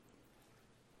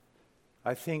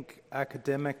I think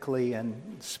academically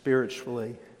and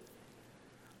spiritually,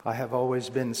 I have always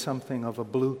been something of a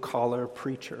blue-collar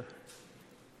preacher.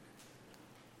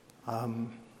 I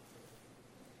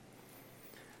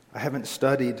haven't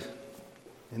studied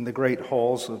in the great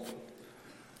halls of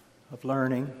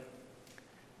learning,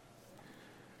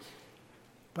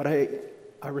 but I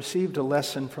received a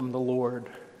lesson from the Lord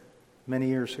many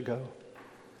years ago.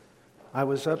 I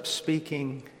was up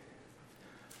speaking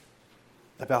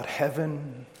about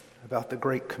heaven, about the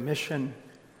Great Commission,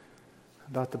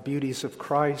 about the beauties of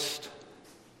Christ,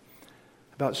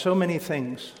 about so many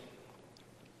things.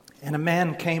 And a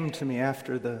man came to me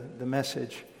after the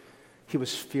message. He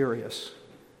was furious.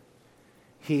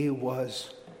 He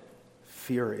was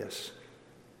furious.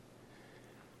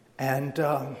 And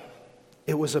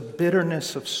it was a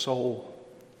bitterness of soul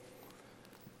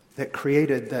that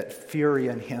created that fury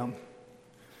in him.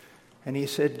 And he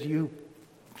said, You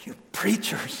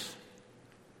preachers.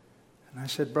 And I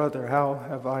said, Brother, how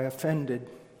have I offended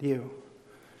you?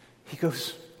 He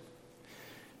goes,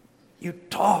 You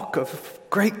talk of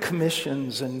great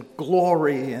commissions and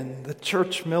glory and the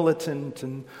church militant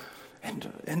and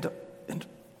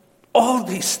all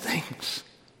these things.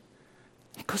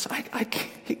 He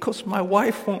goes, My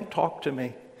wife won't talk to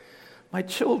me. My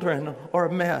children are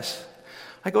a mess.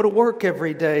 I go to work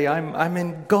every day. I'm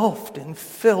engulfed in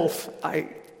filth.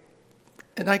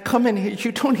 And I come in here,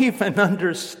 you don't even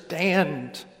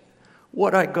understand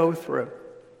what I go through.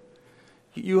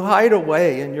 You hide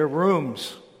away in your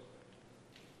rooms.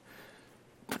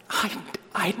 But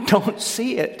I don't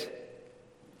see it.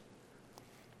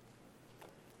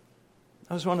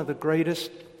 That was one of the greatest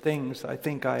things I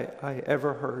think I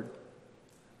ever heard.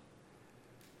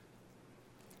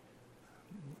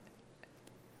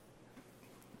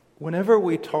 Whenever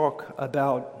we talk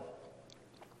about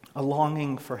a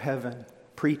longing for heaven,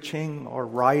 preaching or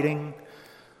writing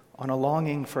on a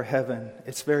longing for heaven,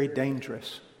 it's very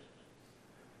dangerous.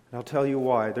 And I'll tell you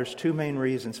why. There's two main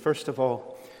reasons. First of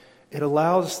all, it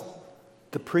allows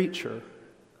the preacher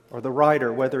or the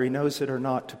writer, whether he knows it or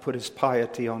not, to put his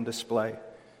piety on display,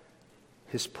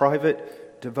 his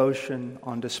private devotion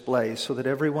on display, so that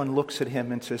everyone looks at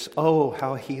him and says, Oh,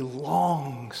 how he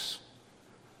longs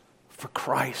for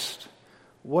Christ.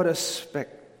 What a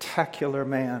spectacular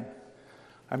man.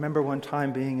 I remember one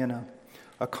time being in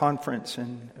a conference,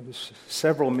 and it was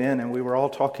several men, and we were all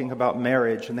talking about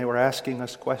marriage, and they were asking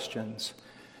us questions.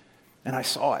 And I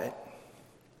saw it.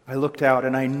 I looked out,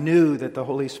 and I knew that the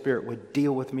Holy Spirit would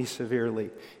deal with me severely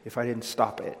if I didn't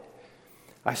stop it.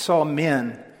 I saw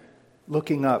men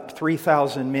looking up,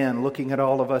 3,000 men looking at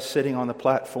all of us sitting on the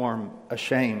platform,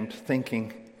 ashamed,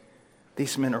 thinking,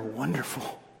 These men are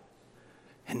wonderful.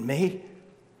 And me?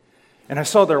 And I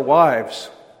saw their wives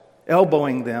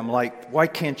elbowing them like, Why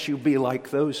can't you be like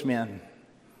those men?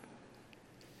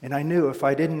 And I knew if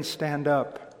I didn't stand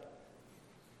up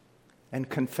and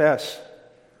confess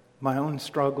my own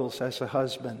struggles as a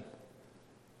husband,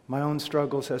 my own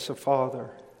struggles as a father,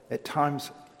 at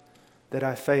times that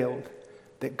I failed,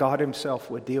 that God Himself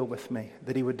would deal with me,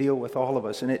 that He would deal with all of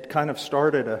us. And it kind of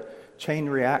started a chain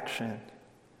reaction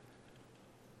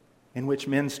in which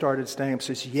men started saying,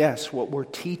 says, Yes, what we're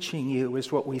teaching you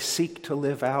is what we seek to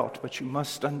live out, but you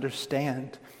must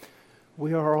understand,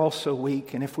 we are also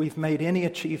weak, and if we've made any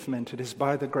achievement, it is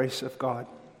by the grace of God.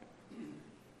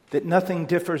 That nothing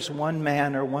differs one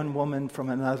man or one woman from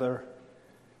another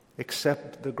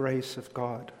except the grace of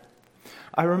God.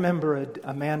 I remember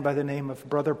a man by the name of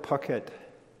Brother Puckett.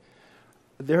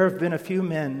 There have been a few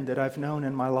men that I've known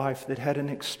in my life that had an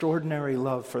extraordinary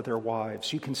love for their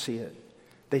wives. You can see it.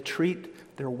 They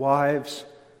treat their wives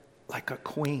like a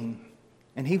queen.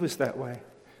 And he was that way.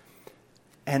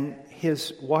 And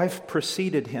his wife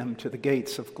preceded him to the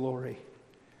gates of glory.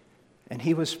 And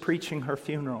he was preaching her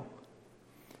funeral.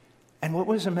 And what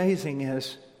was amazing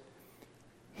is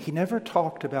he never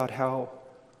talked about how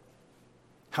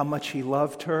much he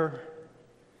loved her,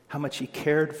 how much he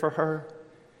cared for her.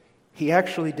 He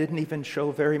actually didn't even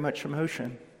show very much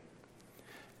emotion.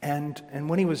 And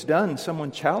when he was done,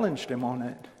 someone challenged him on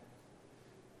it.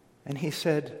 And he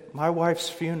said, My wife's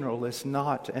funeral is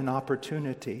not an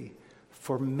opportunity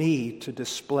for me to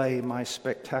display my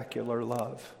spectacular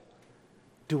love.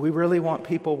 Do we really want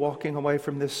people walking away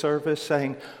from this service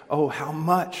saying, Oh, how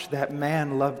much that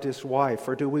man loved his wife?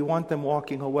 Or do we want them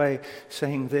walking away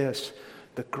saying this,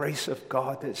 the grace of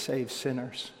God that saves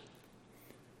sinners?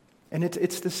 And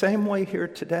it's the same way here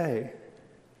today.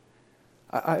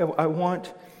 I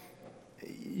want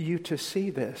you to see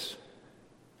this.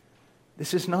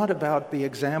 This is not about the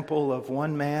example of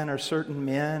one man or certain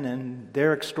men and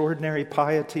their extraordinary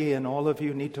piety and all of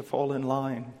you need to fall in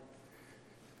line.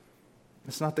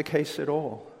 It's not the case at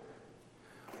all.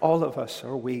 All of us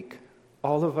are weak.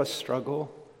 All of us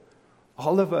struggle.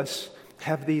 All of us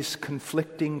have these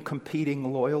conflicting,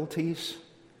 competing loyalties.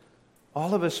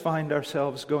 All of us find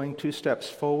ourselves going 2 steps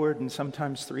forward and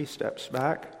sometimes 3 steps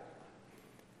back.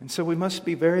 And so we must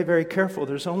be very, very careful.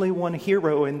 There's only one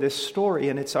hero in this story,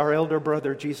 and it's our elder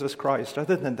brother, Jesus Christ.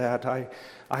 Other than that,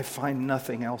 I find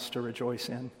nothing else to rejoice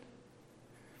in.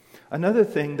 Another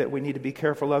thing that we need to be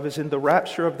careful of is in the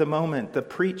rapture of the moment, the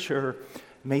preacher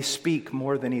may speak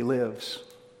more than he lives.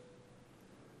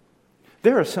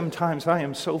 There are some times I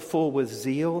am so full with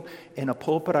zeal in a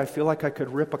pulpit I feel like I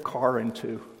could rip a car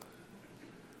into.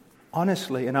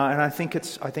 Honestly, and I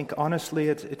think honestly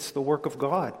it's the work of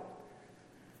God.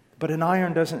 But an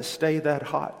iron doesn't stay that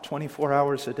hot 24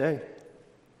 hours a day.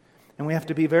 And we have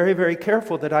to be very, very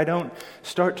careful that I don't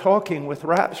start talking with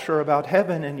rapture about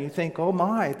heaven and you think, oh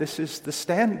my, this is the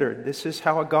standard. This is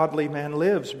how a godly man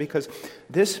lives, because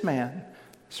this man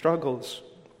struggles.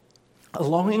 A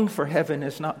longing for heaven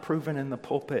is not proven in the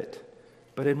pulpit,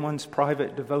 but in one's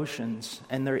private devotions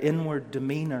and their inward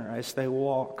demeanor as they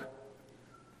walk.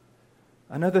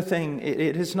 Another thing,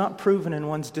 it is not proven in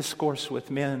one's discourse with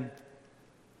men.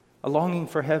 A longing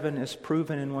for heaven is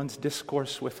proven in one's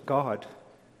discourse with God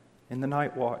in the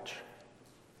night watch.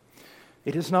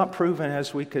 It is not proven,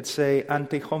 as we could say,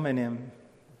 ante hominem,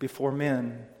 before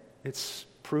men. It's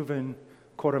proven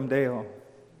coram Deo,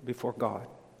 before God.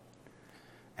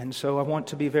 And so I want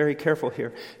to be very careful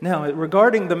here. Now,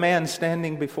 regarding the man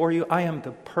standing before you, I am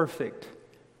the perfect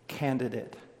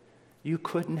candidate. You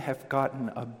couldn't have gotten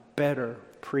a better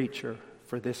preacher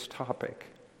for this topic.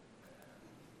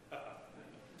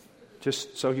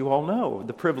 Just so you all know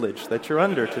the privilege that you're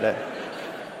under today.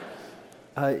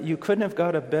 You couldn't have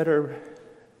got a better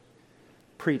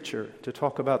preacher to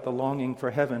talk about the longing for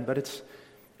heaven, but it's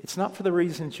not for the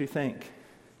reasons you think.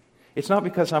 It's not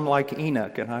because I'm like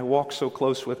Enoch and I walk so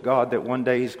close with God that one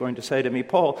day He's going to say to me,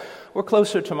 Paul, we're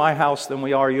closer to my house than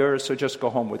we are yours, so just go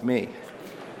home with me.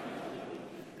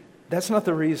 That's not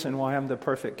the reason why I'm the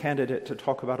perfect candidate to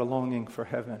talk about a longing for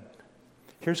heaven.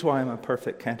 Here's why I'm a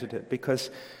perfect candidate, because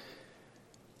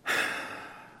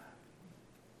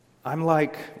I'm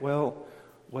like,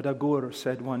 what Agur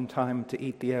said one time to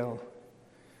Itiel.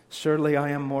 Surely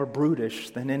I am more brutish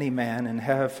than any man and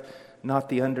have not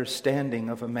the understanding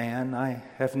of a man. I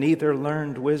have neither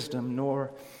learned wisdom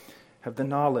nor have the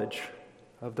knowledge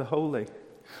of the holy.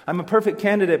 I'm a perfect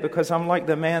candidate because I'm like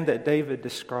the man that David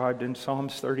described in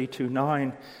Psalms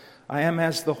 32:9. I am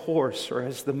as the horse or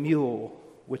as the mule,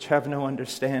 which have no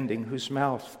understanding, whose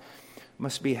mouth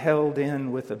must be held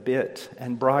in with a bit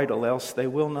and bridle, else they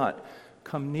will not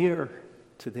come near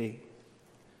to thee.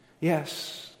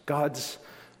 Yes, God's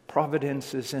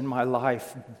providence is in my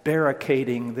life,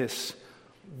 barricading this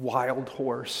wild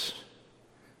horse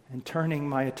and turning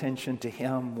my attention to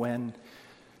Him when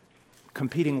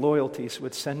competing loyalties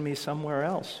would send me somewhere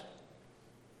else.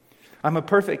 I'm a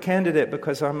perfect candidate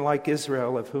because I'm like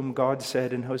Israel, of whom God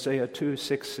said in Hosea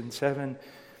 2:6-7,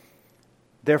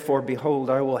 therefore, behold,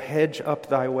 I will hedge up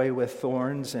thy way with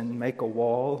thorns and make a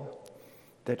wall,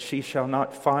 that she shall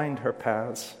not find her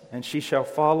paths, and she shall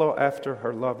follow after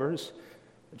her lovers,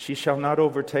 but she shall not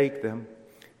overtake them,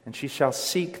 and she shall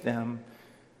seek them,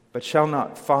 but shall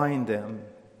not find them.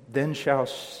 Then shall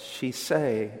she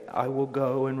say, I will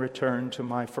go and return to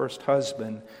my first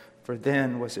husband, for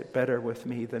then was it better with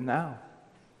me than now.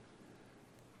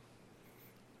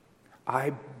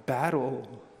 I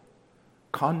battle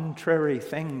contrary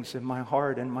things in my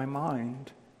heart and my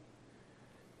mind.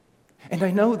 And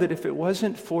I know that if it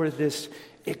wasn't for this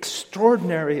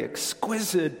extraordinary,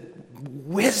 exquisite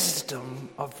wisdom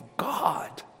of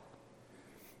God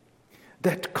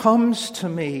that comes to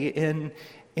me in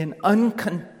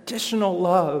unconditional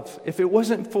love, if it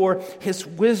wasn't for His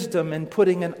wisdom in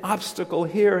putting an obstacle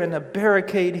here and a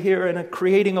barricade here and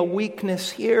creating a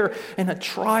weakness here and a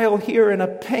trial here and a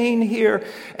pain here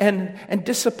and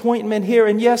disappointment here,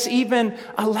 and yes, even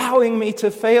allowing me to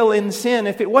fail in sin,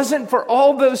 if it wasn't for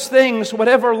all those things,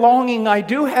 whatever longing I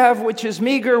do have, which is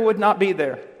meager, would not be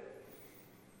there.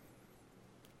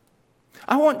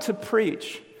 I want to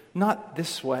preach not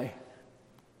this way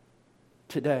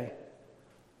today.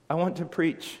 I want to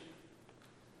preach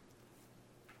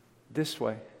this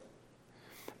way.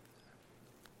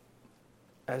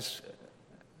 As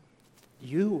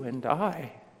you and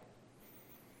I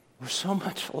were so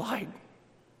much alike.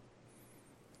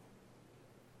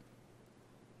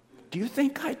 Do you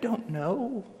think I don't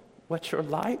know what you're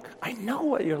like? I know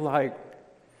what you're like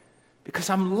because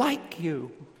I'm like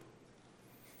you.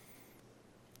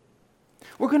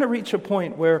 We're going to reach a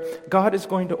point where God is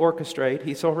going to orchestrate.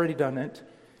 He's already done it.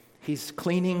 He's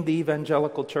cleaning the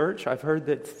evangelical church. I've heard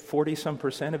that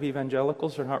 40-some% of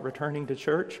evangelicals are not returning to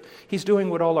church. He's doing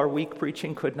what all our weak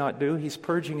preaching could not do. He's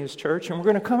purging his church. And we're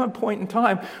going to come at a point in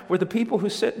time where the people who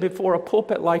sit before a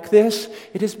pulpit like this,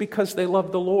 it is because they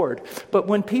love the Lord. But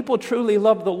when people truly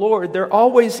love the Lord, they're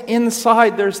always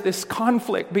inside. There's this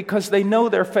conflict because they know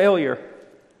their failure.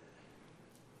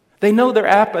 They know their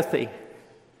apathy.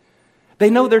 They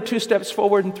know they're 2 steps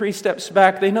forward and 3 steps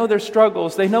back. They know their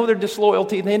struggles. They know their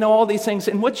disloyalty. They know all these things.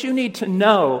 And what you need to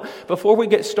know before we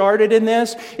get started in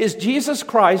this is Jesus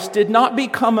Christ did not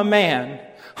become a man,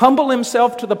 humble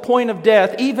himself to the point of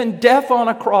death, even death on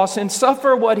a cross, and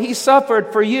suffer what he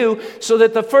suffered for you, so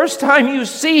that the first time you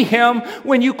see him,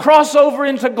 when you cross over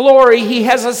into glory, he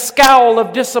has a scowl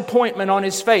of disappointment on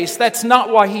his face. That's not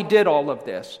why he did all of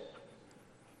this.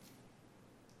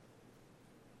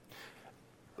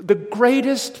 The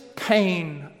greatest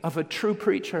pain of a true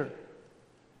preacher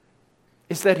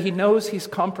is that he knows he's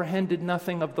comprehended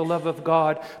nothing of the love of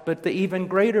God. But the even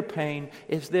greater pain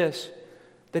is this,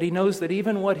 that he knows that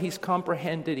even what he's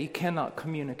comprehended, he cannot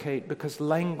communicate because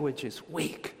language is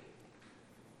weak.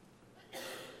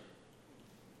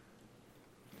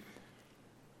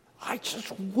 I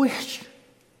just wish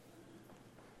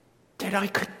that I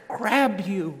could grab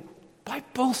you by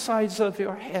both sides of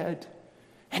your head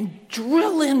and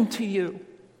drill into you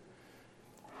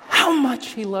how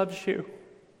much he loves you,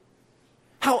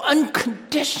 how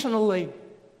unconditionally.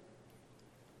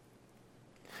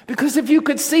 Because if you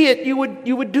could see it, you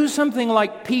would do something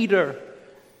like Peter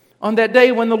on that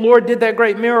day when the Lord did that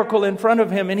great miracle in front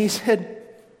of him, and he said,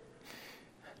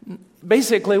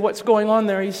 basically what's going on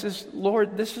there, he says,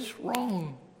 Lord, this is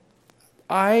wrong.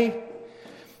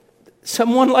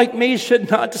 Someone like me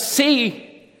should not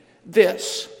see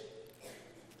this.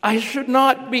 I should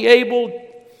not be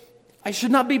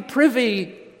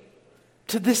privy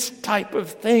to this type of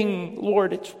thing.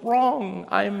 Lord, it's wrong.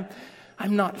 I'm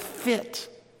not fit.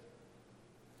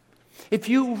 If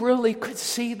you really could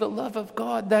see the love of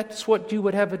God, that's what you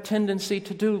would have a tendency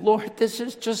to do. Lord, this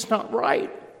is just not right.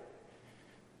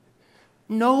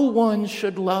 No one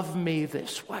should love me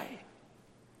this way.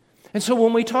 And so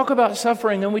when we talk about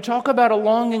suffering and we talk about a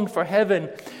longing for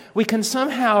heaven, we can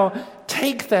somehow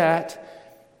take that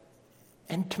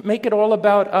and to make it all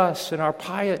about us and our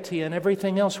piety and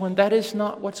everything else, when that is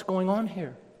not what's going on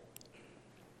here.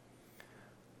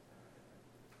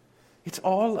 It's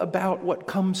all about what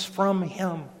comes from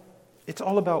him. It's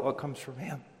all about what comes from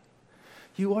him.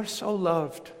 You are so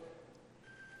loved.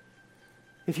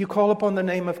 If you call upon the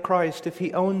name of Christ, if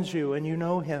he owns you and you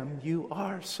know him, you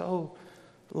are so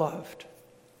loved.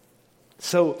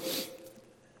 So,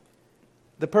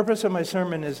 the purpose of my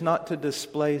sermon is not to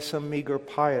display some meager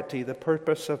piety. The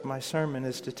purpose of my sermon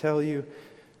is to tell you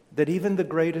that even the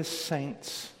greatest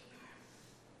saints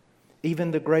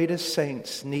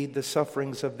need the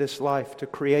sufferings of this life to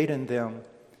create in them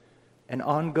an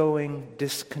ongoing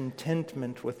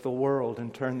discontentment with the world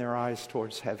and turn their eyes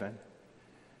towards heaven.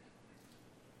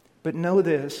 But know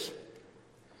this,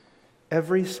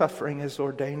 every suffering is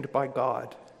ordained by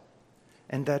God,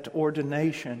 and that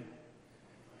ordination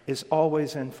is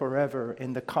always and forever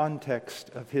in the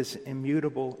context of his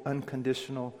immutable,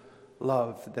 unconditional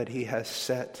love that he has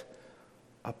set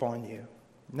upon you.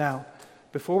 Now,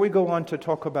 before we go on to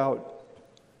talk about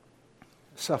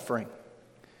suffering,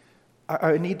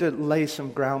 I need to lay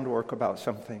some groundwork about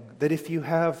something. That if you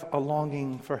have a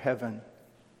longing for heaven,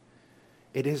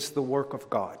 it is the work of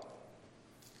God.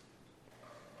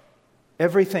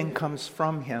 Everything comes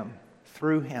from him,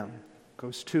 through him,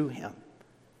 goes to him.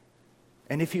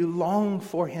 And if you long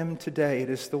for him today, it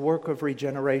is the work of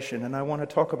regeneration. And I want to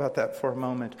talk about that for a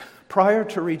moment. Prior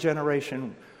to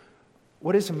regeneration,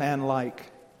 what is a man like?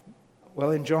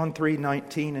 Well, in John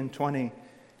 3:19 and 20,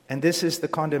 and this is the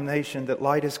condemnation, that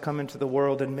light has come into the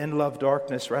world, and men love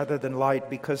darkness rather than light,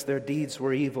 because their deeds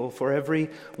were evil. For every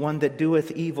one that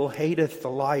doeth evil hateth the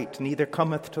light, neither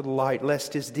cometh to the light,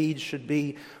 lest his deeds should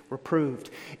be reproved.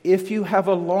 If you have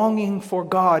a longing for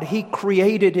God, he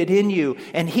created it in you,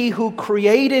 and he who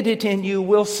created it in you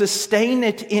will sustain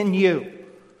it in you.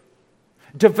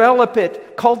 Develop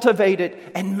it, cultivate it,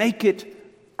 and make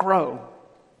it grow.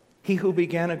 He who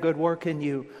began a good work in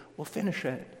you will finish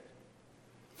it.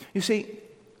 You see,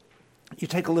 you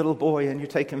take a little boy and you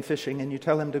take him fishing and you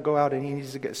tell him to go out and he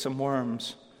needs to get some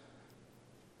worms.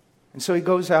 And so he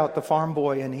goes out, the farm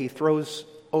boy, and he throws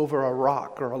over a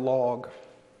rock or a log.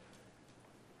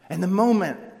 And the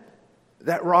moment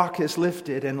that rock is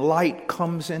lifted and light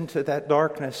comes into that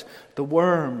darkness, the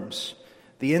worms,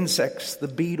 the insects, the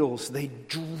beetles, they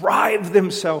drive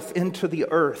themselves into the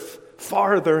earth,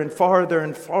 farther and farther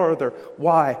and farther.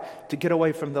 Why? To get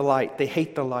away from the light. They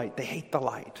hate the light. They hate the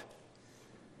light.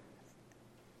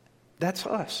 That's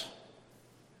us.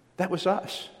 That was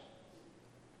us.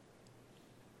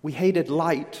 We hated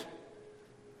light.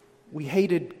 We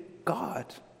hated God.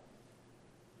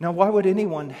 Now, why would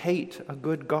anyone hate a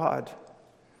good God?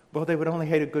 Well, they would only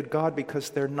hate a good God because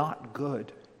they're not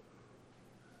good.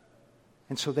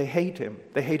 And so they hate Him.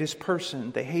 They hate His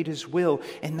person. They hate His will.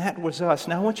 And that was us.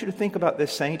 Now, I want you to think about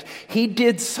this, saint. He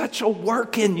did such a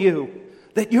work in you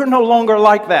that you're no longer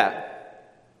like that.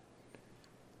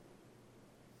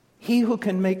 He who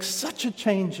can make such a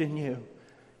change in you,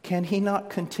 can He not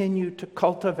continue to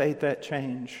cultivate that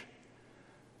change?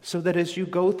 So that as you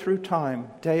go through time,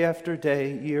 day after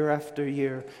day, year after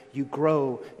year, you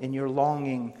grow in your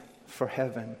longing for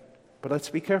heaven. But let's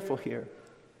be careful here.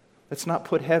 Let's not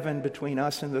put heaven between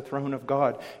us and the throne of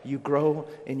God. You grow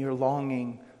in your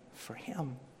longing for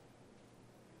Him.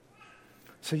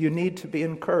 So you need to be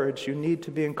encouraged. You need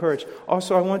to be encouraged.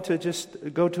 Also, I want to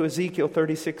just go to Ezekiel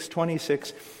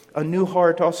 36:26. A new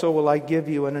heart also will I give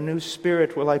you, and a new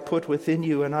spirit will I put within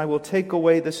you, and I will take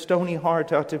away the stony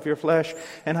heart out of your flesh,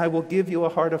 and I will give you a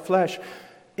heart of flesh.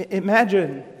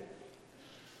 Imagine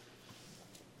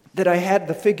that I had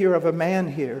the figure of a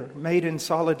man here, made in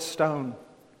solid stone.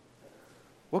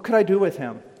 What could I do with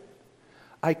him?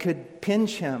 I could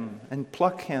pinch him and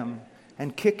pluck him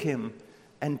and kick him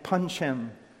and punch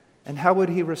him. And how would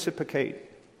he reciprocate?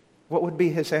 What would be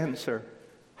his answer?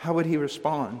 How would he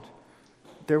respond?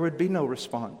 There would be no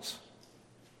response.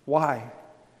 Why?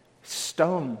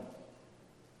 Stone.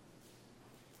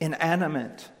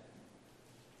 Inanimate.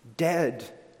 Dead.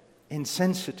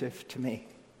 Insensitive to me.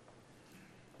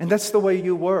 And that's the way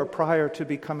you were prior to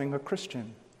becoming a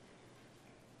Christian.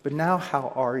 But now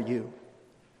how are you?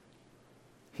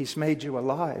 He's made you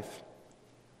alive.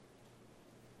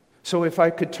 So if I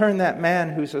could turn that man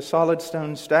who's a solid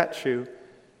stone statue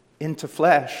into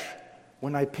flesh,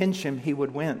 when I pinch him, he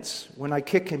would wince. When I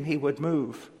kick him, he would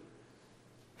move.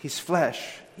 He's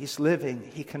flesh. He's living.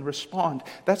 He can respond.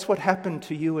 That's what happened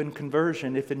to you in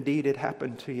conversion, if indeed it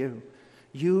happened to you.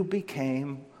 You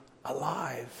became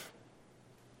alive.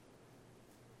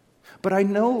 But I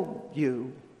know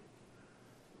you.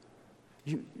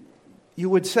 You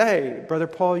would say, Brother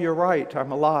Paul, you're right,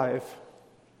 I'm alive.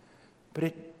 But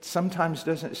it sometimes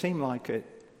doesn't seem like it.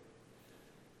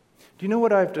 Do you know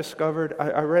what I've discovered?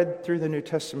 I read through the New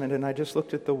Testament and I just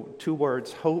looked at the two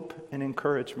words, hope and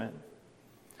encouragement.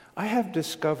 I have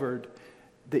discovered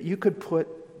that you could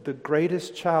put the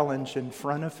greatest challenge in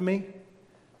front of me,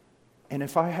 and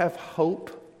if I have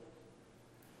hope,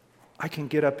 I can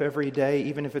get up every day,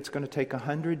 even if it's going to take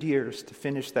 100 years to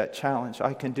finish that challenge.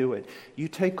 I can do it. You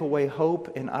take away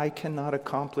hope, and I cannot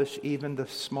accomplish even the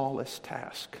smallest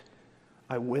task.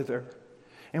 I wither.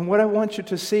 And what I want you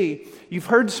to see, you've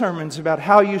heard sermons about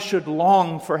how you should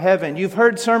long for heaven. You've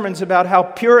heard sermons about how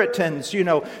Puritans,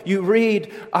 you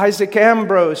read Isaac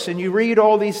Ambrose, and you read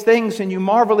all these things, and you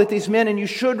marvel at these men, and you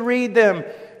should read them.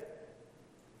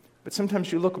 But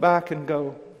sometimes you look back and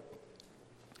go,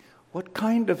 what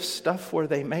kind of stuff were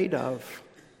they made of?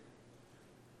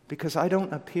 Because I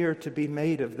don't appear to be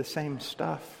made of the same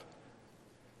stuff.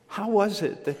 How was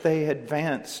it that they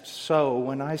advanced so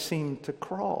when I seemed to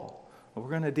crawl? Well,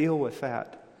 we're going to deal with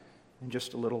that in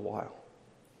just a little while.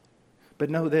 But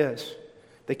know this,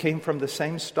 they came from the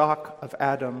same stock of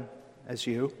Adam as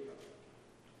you.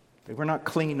 They were not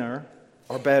cleaner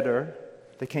or better.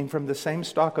 They came from the same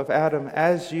stock of Adam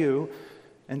as you.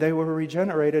 And they were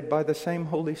regenerated by the same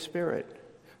Holy Spirit.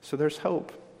 So there's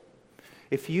hope.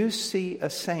 If you see a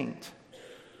saint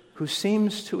who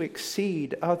seems to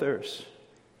exceed others,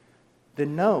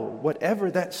 then know whatever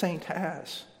that saint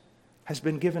has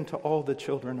been given to all the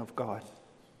children of God.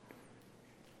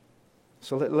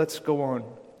 So let's go on.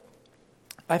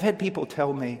 I've had people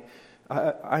tell me,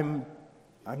 I'm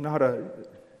not a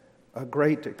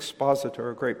great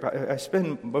expositor, I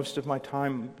spend most of my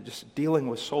time just dealing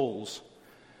with souls.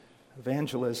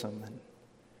 Evangelism.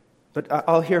 But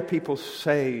I'll hear people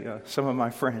say, some of my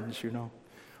friends,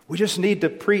 we just need to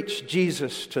preach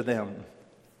Jesus to them.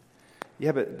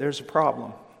 Yeah, but there's a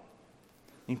problem.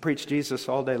 You can preach Jesus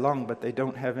all day long, but they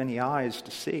don't have any eyes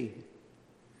to see.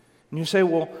 And you say,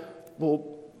 well,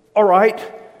 all right,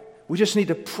 we just need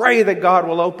to pray that God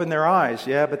will open their eyes.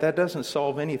 Yeah, but that doesn't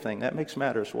solve anything. That makes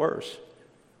matters worse.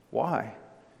 Why?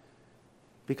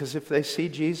 Because if they see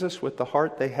Jesus with the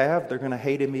heart they have, they're going to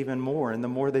hate Him even more. And the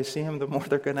more they see Him, the more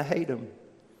they're going to hate Him.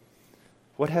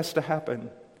 What has to happen?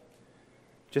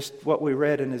 Just what we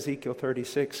read in Ezekiel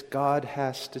 36. God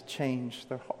has to change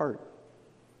their heart.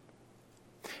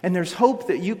 And there's hope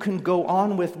that you can go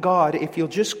on with God if you'll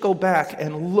just go back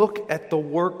and look at the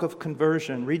work of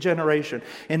conversion, regeneration.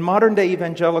 In modern day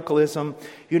evangelicalism,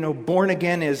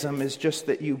 born-againism is just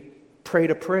that you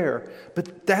prayed a prayer.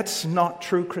 But that's not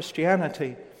true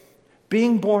Christianity.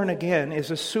 Being born again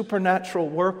is a supernatural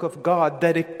work of God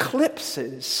that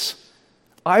eclipses,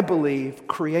 I believe,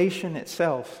 creation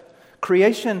itself.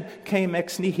 Creation came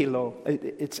ex nihilo.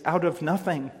 It's out of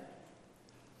nothing.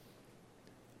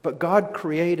 But God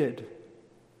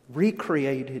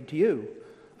recreated you,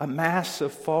 a mass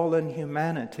of fallen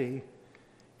humanity.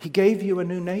 He gave you a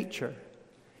new nature.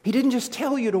 He didn't just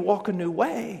tell you to walk a new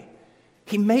way.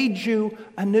 He made you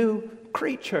a new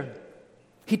creature.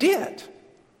 He did.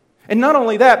 And not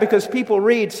only that, because people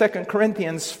read 2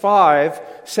 Corinthians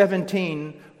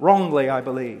 5:17 wrongly, I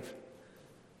believe.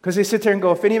 Because they sit there and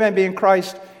go, if any man be in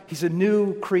Christ, he's a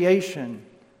new creation.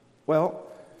 Well,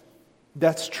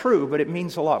 that's true, but it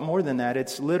means a lot more than that.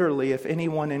 It's literally, if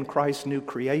anyone in Christ, new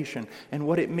creation. And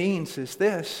what it means is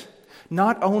this.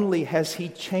 Not only has He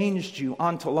changed you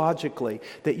ontologically,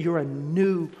 that you're a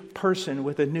new person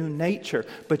with a new nature,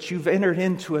 but you've entered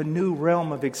into a new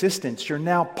realm of existence. You're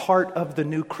now part of the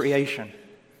new creation,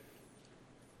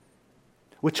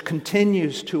 which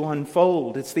continues to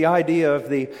unfold. It's the idea of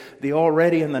the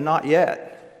already and the not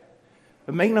yet.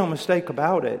 But make no mistake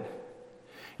about it.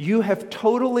 You have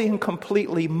totally and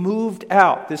completely moved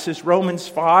out. This is Romans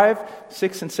 5,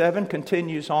 6, and 7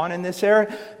 continues on in this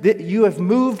area. That you have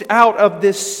moved out of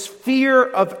this sphere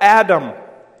of Adam.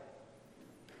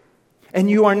 And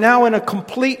you are now in a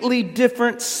completely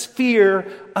different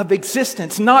sphere of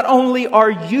existence. Not only are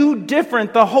you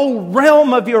different, the whole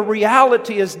realm of your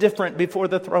reality is different before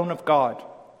the throne of God.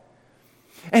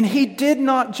 And He did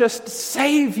not just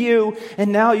save you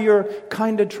and now you're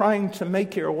kind of trying to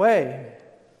make your way.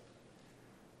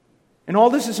 And all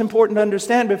this is important to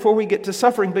understand before we get to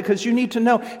suffering, because you need to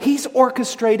know He's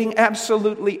orchestrating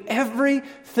absolutely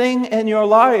everything in your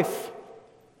life.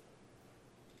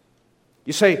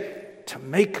 You say, to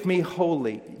make me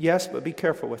holy. Yes, but be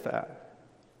careful with that.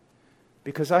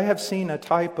 Because I have seen a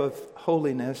type of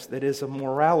holiness that is a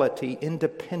morality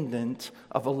independent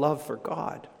of a love for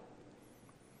God.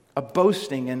 A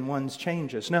boasting in one's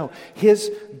changes. No,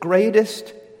 His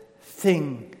greatest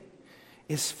thing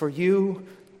is for you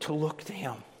to look to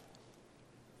Him.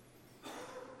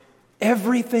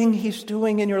 Everything He's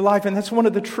doing in your life, and that's one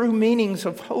of the true meanings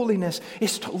of holiness,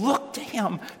 is to look to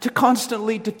Him, to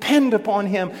constantly depend upon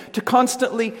Him, to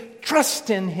constantly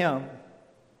trust in Him.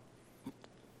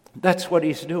 That's what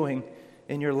He's doing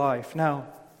in your life. Now,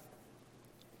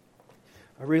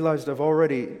 I realized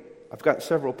I've got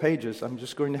several pages. I'm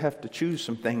just going to have to choose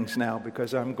some things now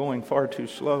because I'm going far too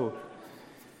slow.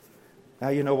 Now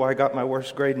you know why I got my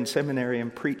worst grade in seminary in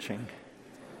preaching.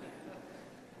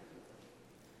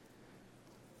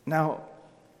 Now,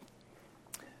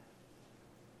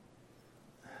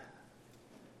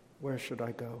 where should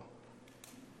I go?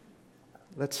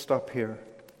 Let's stop here.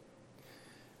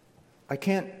 I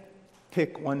can't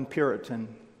pick one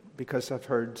Puritan because I've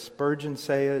heard Spurgeon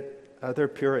say it, other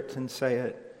Puritans say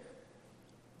it,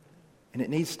 and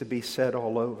it needs to be said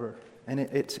all over. And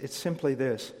it's simply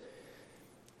this.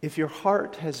 If your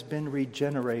heart has been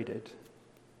regenerated,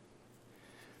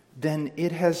 then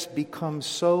it has become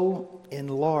so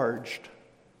enlarged.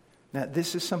 Now,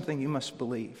 this is something you must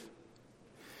believe.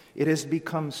 It has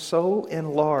become so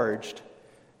enlarged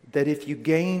that if you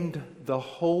gained the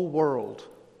whole world,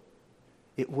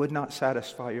 it would not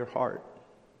satisfy your heart.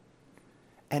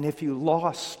 And if you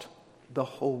lost the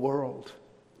whole world,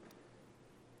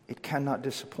 it cannot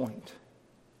disappoint.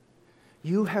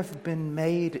 You have been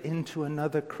made into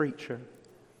another creature,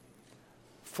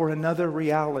 for another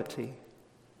reality,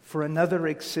 for another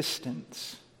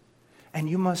existence. And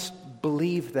you must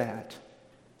believe that.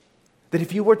 That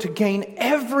if you were to gain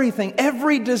everything,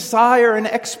 every desire, and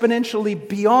exponentially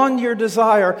beyond your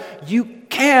desire, you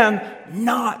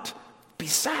cannot be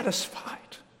satisfied.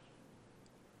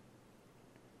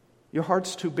 Your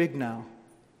heart's too big now.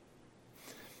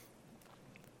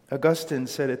 Augustine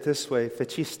said it this way,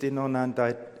 Fecisti non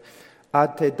andait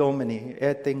ad te Domini,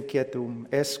 et inquietum,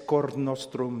 es cor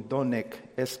nostrum donec,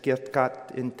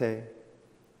 esciatcat in te.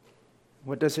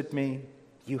 What does it mean?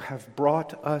 You have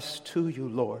brought us to you,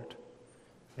 Lord,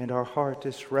 and our heart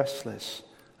is restless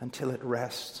until it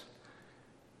rests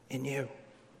in you.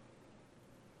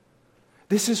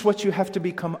 This is what you have to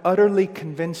become utterly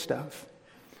convinced of.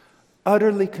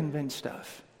 Utterly convinced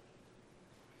of.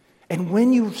 And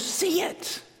when you see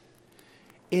it,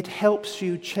 it helps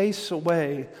you chase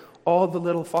away all the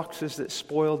little foxes that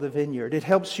spoil the vineyard. It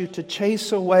helps you to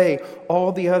chase away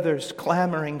all the others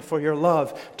clamoring for your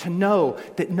love. To know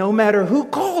that no matter who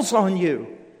calls on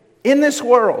you in this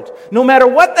world, no matter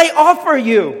what they offer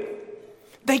you,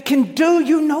 they can do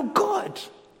you no good.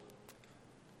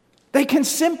 They can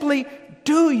simply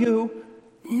do you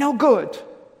no good.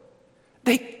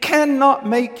 They cannot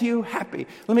make you happy.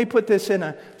 Let me put this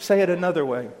say it another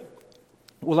way.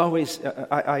 We'll always,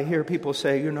 I hear people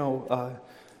say,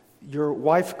 your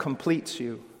wife completes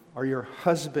you, or your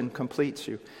husband completes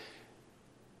you.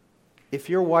 If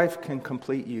your wife can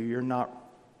complete you, you're not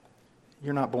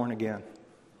born again.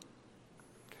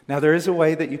 Now, there is a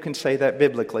way that you can say that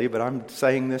biblically, but I'm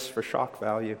saying this for shock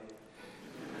value.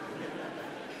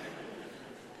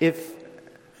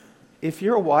 If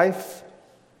your wife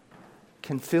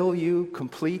can fill you,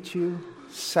 complete you,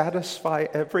 satisfy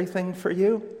everything for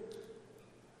you,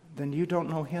 then you don't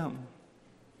know Him.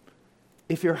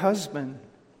 If your husband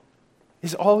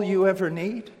is all you ever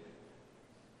need,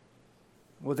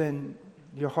 well, then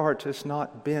your heart has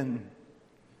not been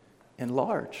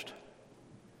enlarged.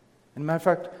 As a matter of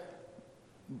fact,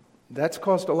 that's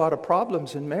caused a lot of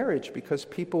problems in marriage, because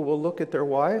people will look at their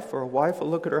wife, or a wife will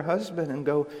look at her husband and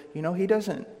go, he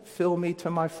doesn't fill me to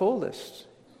my fullest.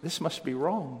 This must be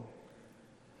wrong.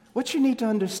 What you need to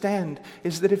understand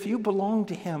is that if you belong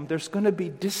to Him, there's going to be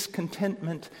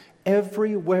discontentment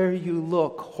everywhere you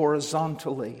look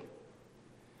horizontally.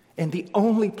 And the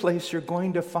only place you're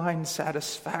going to find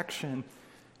satisfaction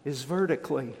is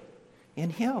vertically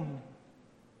in Him.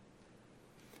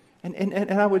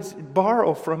 And I would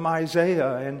borrow from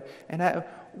Isaiah,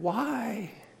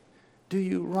 why do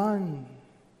you run?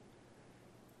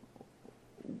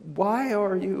 Why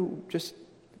are you just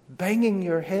banging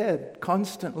your head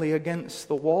constantly against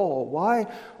the wall? Why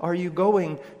are you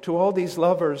going to all these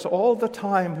lovers all the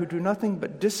time who do nothing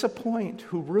but disappoint,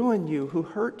 who ruin you, who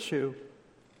hurt you?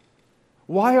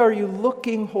 Why are you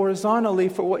looking horizontally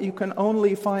for what you can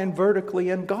only find vertically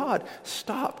in God?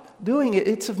 Stop doing it.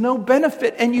 It's of no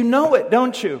benefit, and you know it,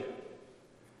 don't you?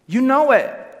 You know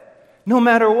it. No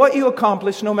matter what you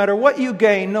accomplish, no matter what you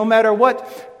gain, no matter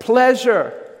what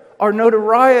pleasure or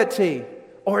notoriety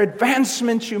or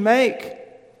advancement you make,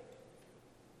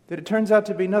 that it turns out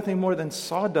to be nothing more than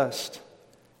sawdust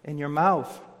in your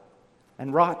mouth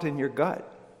and rot in your gut.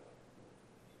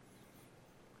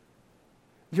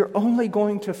 You're only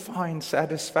going to find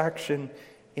satisfaction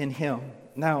in Him.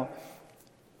 Now,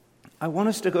 I want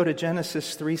us to go to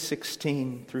Genesis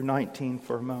 3:16 through 19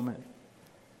 for a moment.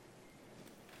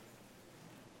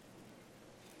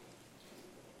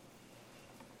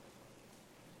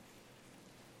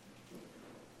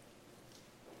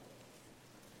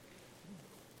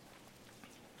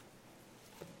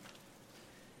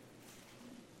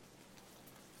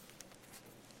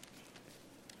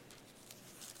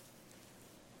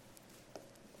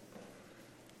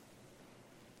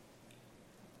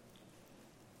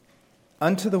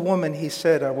 Unto the woman He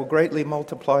said, I will greatly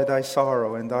multiply thy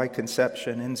sorrow and thy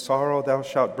conception. In sorrow thou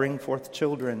shalt bring forth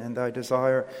children, and thy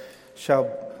desire shall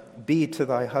be to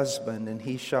thy husband, and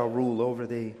he shall rule over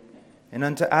thee. And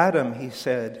unto Adam He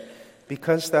said,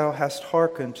 because thou hast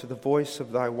hearkened to the voice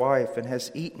of thy wife, and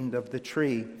hast eaten of the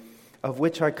tree, of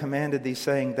which I commanded thee,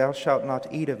 saying, thou shalt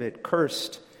not eat of it.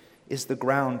 Cursed is the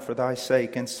ground for thy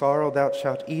sake. In sorrow thou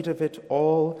shalt eat of it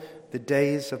all the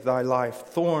days of thy life.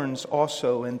 Thorns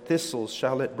also and thistles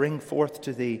shall it bring forth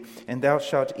to thee, and thou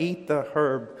shalt eat the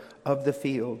herb of the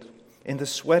field. In the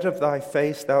sweat of thy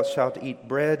face thou shalt eat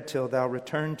bread till thou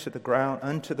return to the ground,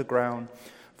 unto the ground.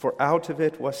 For out of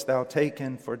it wast thou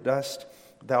taken, for dust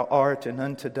thou art, and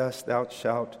unto dust thou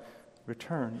shalt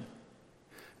return.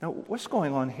 Now, what's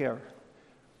going on here?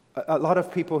 A lot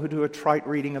of people who do a trite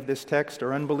reading of this text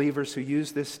are unbelievers who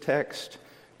use this text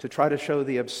to try to show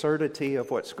the absurdity of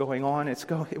what's going on. It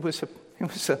was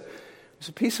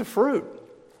a piece of fruit.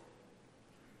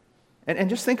 And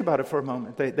just think about it for a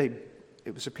moment.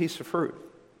 It was a piece of fruit.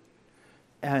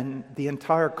 And the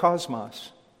entire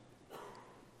cosmos,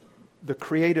 the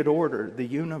created order, the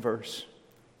universe,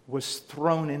 was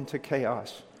thrown into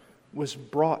chaos, was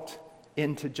brought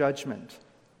into judgment,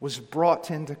 was brought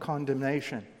into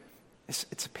condemnation.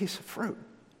 It's a piece of fruit.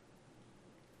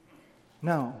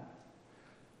 No.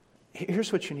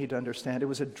 Here's what you need to understand. It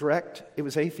was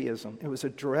atheism. It was a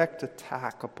direct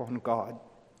attack upon God.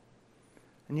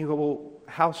 And you go, well,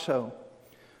 how so?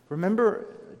 Remember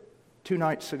 2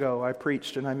 nights ago I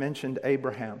preached and I mentioned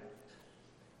Abraham.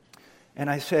 And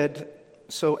I said,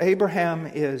 so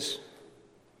Abraham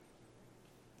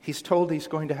he's told he's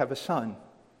going to have a son.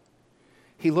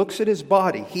 He looks at his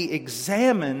body. He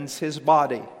examines his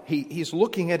body. He's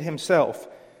looking at himself.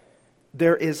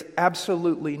 There is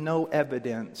absolutely no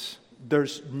evidence.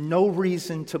 There's no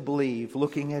reason to believe,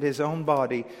 looking at his own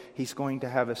body, he's going to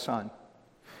have a son.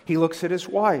 He looks at his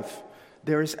wife.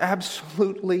 There is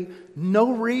absolutely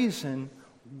no reason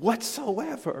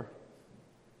whatsoever.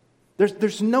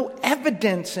 There's no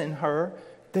evidence in her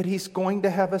that he's going to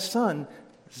have a son.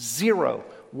 Zero.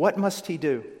 What must he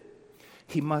do?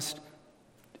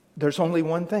 There's only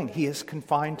one thing. He is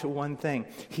confined to one thing.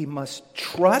 He must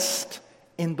trust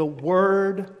in the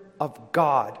Word of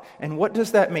God. And what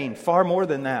does that mean? Far more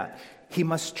than that. He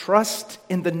must trust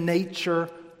in the nature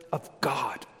of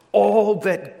God. All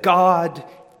that God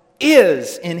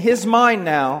is in his mind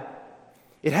now,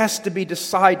 it has to be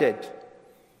decided.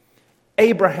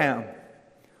 Abraham,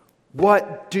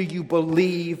 what do you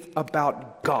believe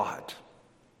about God?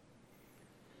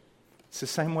 It's the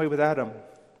same way with Adam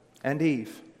and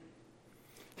Eve.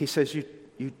 He says, you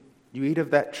eat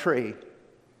of that tree,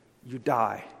 you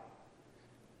die.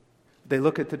 They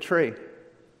look at the tree.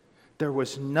 There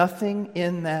was nothing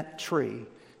in that tree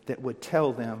that would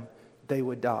tell them they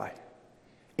would die.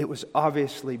 It was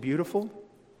obviously beautiful.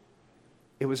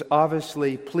 It was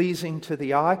obviously pleasing to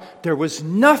the eye. There was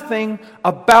nothing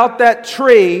about that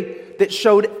tree that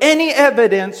showed any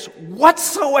evidence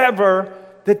whatsoever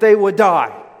that they would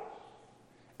die.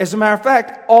 As a matter of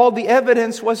fact, all the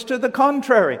evidence was to the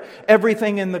contrary.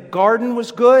 Everything in the garden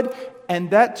was good, and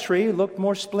that tree looked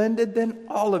more splendid than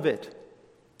all of it.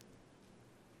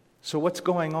 So what's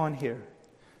going on here?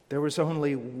 There was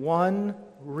only one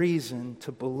reason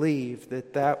to believe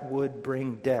that that would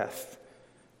bring death,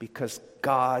 because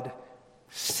God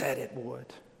said it would.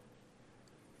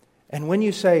 And when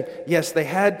you say, yes, they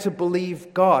had to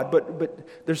believe God,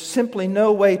 but there's simply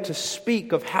no way to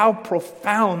speak of how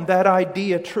profound that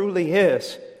idea truly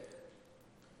is.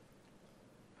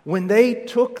 When they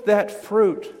took that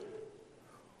fruit,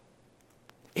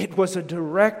 it was a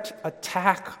direct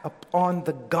attack upon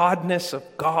the godness of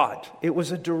God. It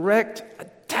was a direct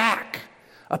attack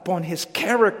upon His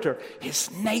character, His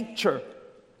nature.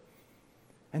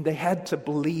 And they had to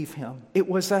believe Him. It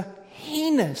was a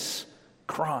heinous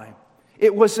crime.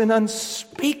 It was an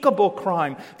unspeakable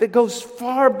crime that goes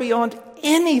far beyond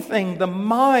anything the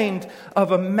mind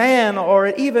of a man or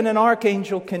even an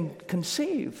archangel can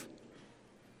conceive.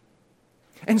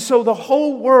 And so the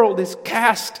whole world is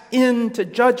cast into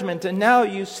judgment. And now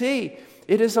you see,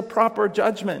 it is a proper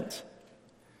judgment.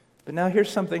 But now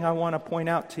here's something I want to point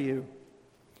out to you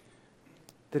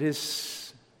that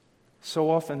is so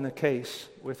often the case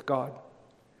with God.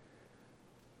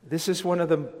 This is one of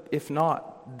the, if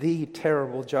not the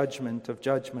terrible judgment of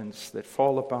judgments that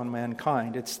fall upon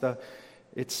mankind.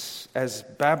 It's as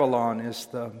Babylon is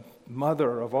the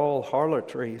mother of all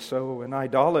harlotry, so and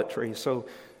idolatry. So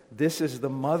this is the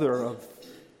mother of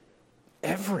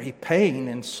every pain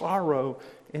and sorrow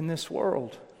in this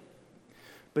world.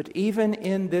 But even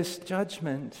in this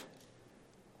judgment,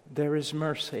 there is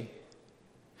mercy.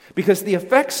 Because the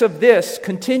effects of this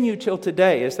continue till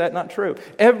today. Is that not true?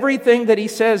 Everything that he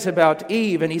says about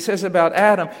Eve and he says about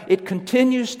Adam, it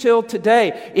continues till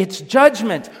today. It's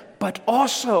judgment. But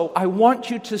also, I want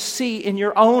you to see in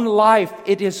your own life,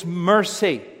 it is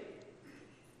mercy.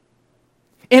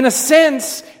 In a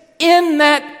sense, in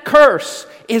that curse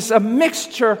is a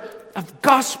mixture of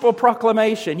gospel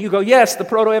proclamation. You go, yes, the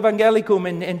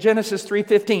proto-evangelicum in Genesis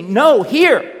 3:15. No,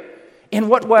 here. In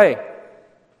what way?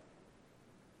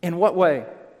 In what way?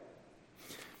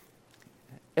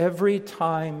 Every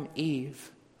time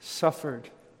Eve suffered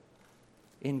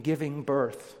in giving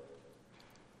birth,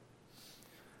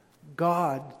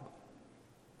 God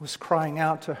was crying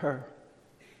out to her,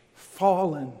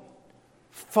 fallen,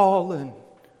 fallen,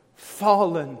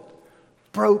 fallen,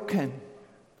 broken,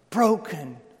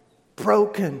 broken,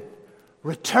 broken.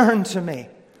 Return to me,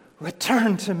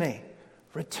 return to me,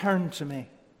 return to me.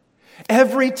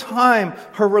 Every time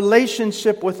her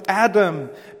relationship with Adam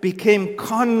became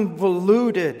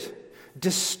convoluted,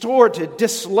 distorted,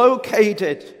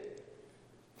 dislocated,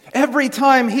 every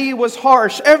time he was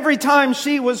harsh, every time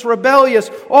she was rebellious,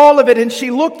 all of it, and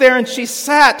she looked there and she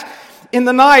sat in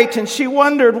the night and she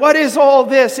wondered, what is all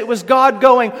this? It was God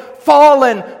going,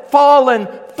 fallen, fallen,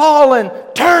 fallen,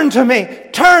 turn to me,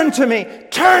 turn to me,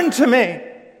 turn to me.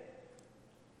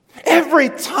 Every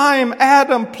time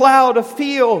Adam plowed a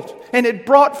field and it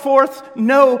brought forth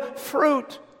no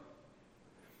fruit,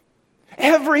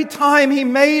 every time he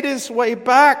made his way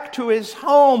back to his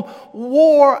home,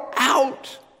 wore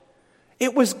out,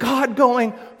 it was God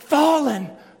going,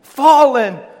 fallen,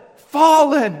 fallen,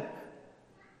 fallen,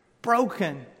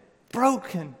 broken,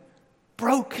 broken,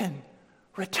 broken.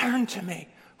 Return to me,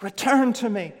 return to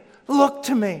me, look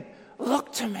to me,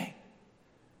 look to me.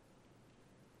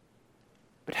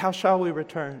 how shall we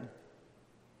return?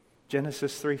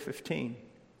 Genesis 3:15.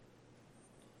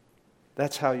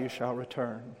 That's how you shall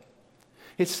return.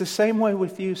 It's the same way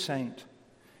with you, saint.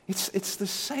 It's the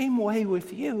same way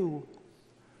with you.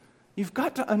 You've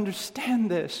got to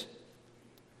understand this.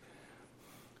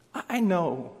 I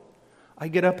know. I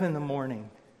get up in the morning.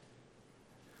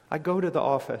 I go to the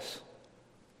office.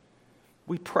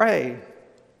 We pray.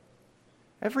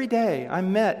 Every day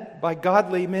I'm met by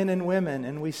godly men and women,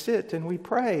 and we sit and we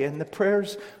pray, and the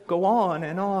prayers go on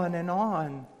and on and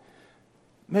on.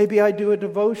 Maybe I do a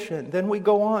devotion. Then we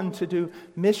go on to do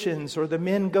missions, or the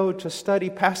men go to study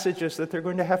passages that they're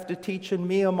going to have to teach in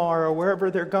Myanmar or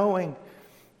wherever they're going.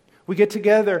 We get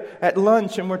together at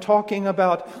lunch and we're talking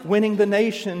about winning the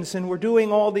nations, and we're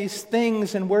doing all these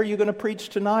things, and where are you going to preach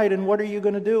tonight, and what are you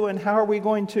going to do, and how are we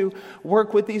going to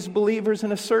work with these believers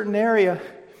in a certain area.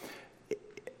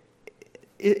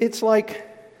 It's like,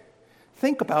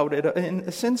 think about it, in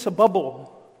a sense, a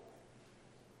bubble.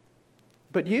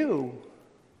 But you,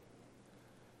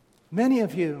 many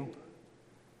of you,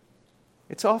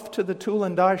 it's off to the tool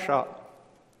and die shop.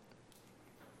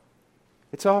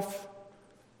 It's off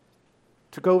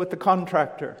to go with the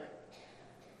contractor.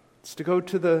 It's to go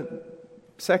to the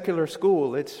secular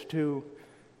school. It's to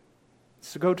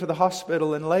go to the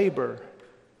hospital and labor.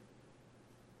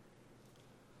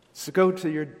 It's to go to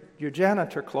your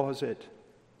janitor closet.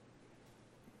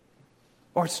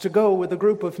 Or it's to go with a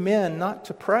group of men, not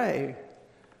to pray,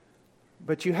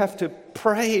 but you have to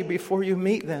pray before you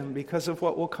meet them because of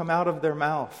what will come out of their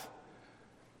mouth.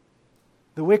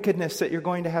 The wickedness that you're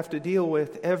going to have to deal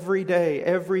with every day,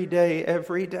 every day,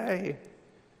 every day.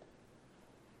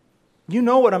 You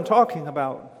know what I'm talking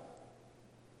about.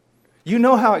 You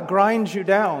know how it grinds you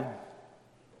down.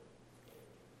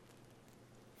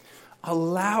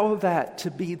 Allow that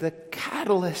to be the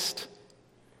catalyst.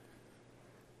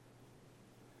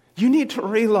 You need to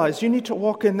realize, you need to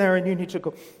walk in there and you need to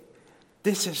go,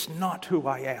 this is not who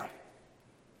I am.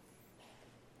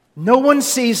 No one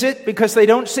sees it because they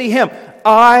don't see Him.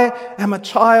 I am a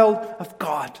child of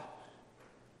God.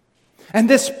 And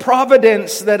this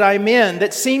providence that I'm in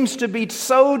that seems to be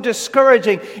so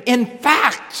discouraging, in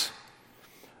fact,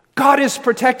 God is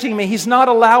protecting me. He's not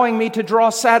allowing me to draw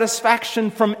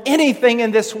satisfaction from anything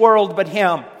in this world but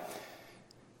Him.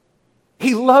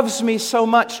 He loves me so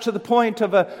much to the point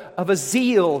of a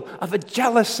zeal, of a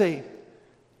jealousy,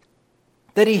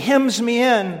 that He hems me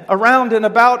in, around and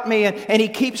about me, and He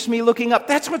keeps me looking up.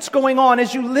 That's what's going on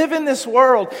as you live in this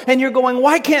world, and you're going,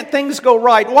 why can't things go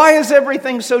right? Why is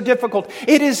everything so difficult?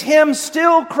 It is Him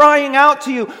still crying out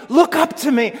to you, look up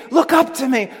to me, look up to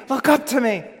me, look up to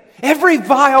me. Every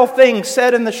vile thing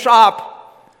said in the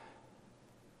shop,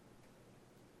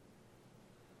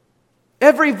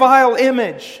 every vile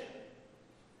image,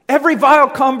 every vile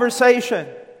conversation,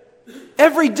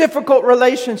 every difficult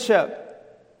relationship,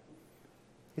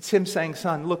 it's Him saying,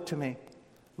 son, look to me.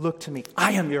 Look to me.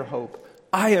 I am your hope.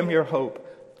 I am your hope.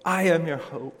 I am your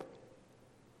hope.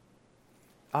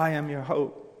 I am your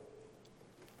hope.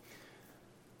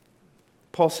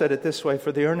 Paul said it this way,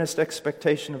 for the earnest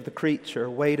expectation of the creature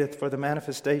waiteth for the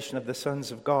manifestation of the sons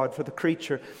of God. For the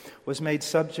creature was made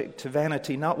subject to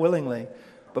vanity, not willingly,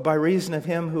 but by reason of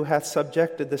Him who hath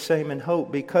subjected the same in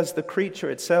hope, because the creature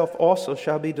itself also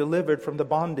shall be delivered from the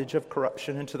bondage of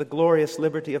corruption into the glorious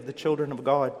liberty of the children of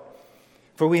God.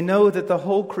 For we know that the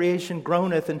whole creation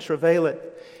groaneth and travaileth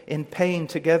in pain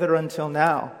together until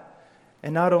now.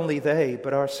 And not only they,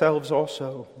 but ourselves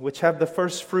also, which have the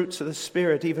first fruits of the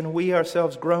Spirit, even we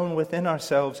ourselves groan within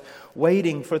ourselves,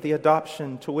 waiting for the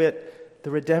adoption, to wit,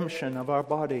 the redemption of our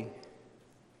body.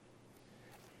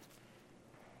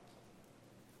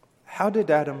 How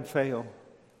did Adam fail?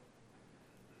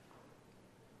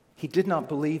 He did not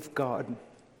believe God,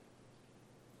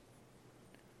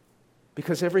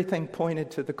 because everything pointed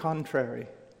to the contrary.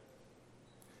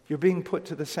 You're being put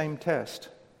to the same test.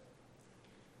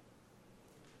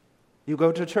 You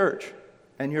go to church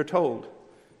and you're told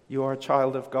you are a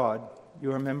child of God.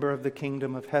 You are a member of the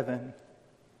kingdom of heaven.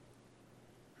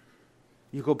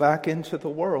 You go back into the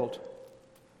world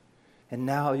and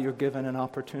now you're given an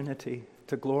opportunity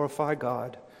to glorify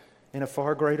God in a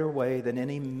far greater way than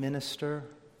any minister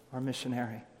or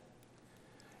missionary.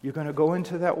 You're going to go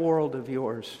into that world of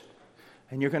yours,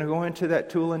 and you're going to go into that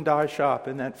tool and die shop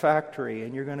in that factory,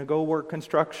 and you're going to go work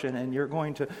construction, and you're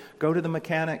going to go to the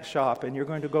mechanic shop, and you're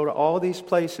going to go to all these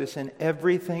places, and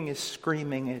everything is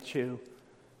screaming at you.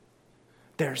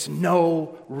 There's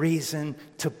no reason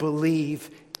to believe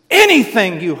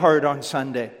anything you heard on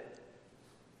Sunday.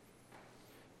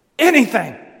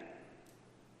 Anything.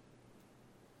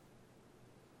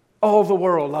 All the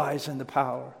world lies in the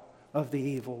power of the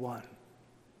evil one.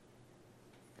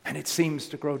 And it seems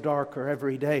to grow darker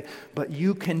every day. But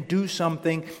you can do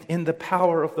something in the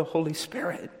power of the Holy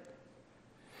Spirit.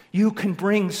 You can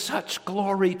bring such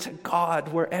glory to God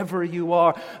wherever you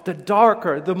are. The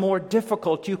darker, the more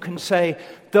difficult you can say,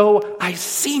 though I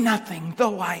see nothing,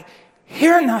 though I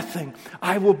hear nothing,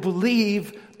 I will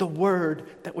believe the word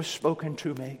that was spoken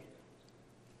to me.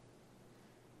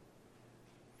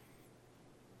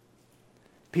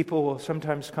 People will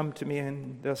sometimes come to me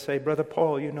and they'll say, Brother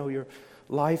Paul, you know, your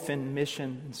life in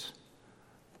missions,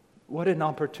 what an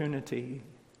opportunity.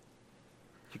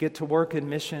 You get to work in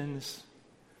missions,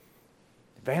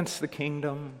 advance the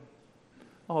kingdom.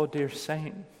 Oh, dear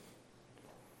saint,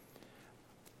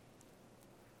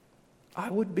 I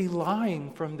would be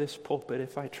lying from this pulpit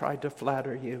if I tried to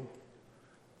flatter you.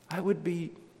 I would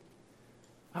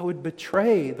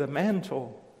betray the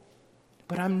mantle,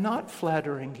 but I'm not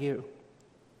flattering you.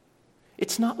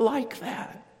 It's not like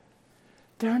that.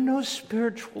 There are no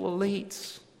spiritual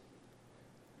elites.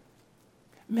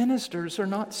 Ministers are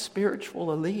not spiritual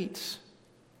elites.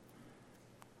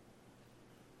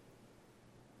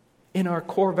 In our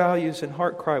core values and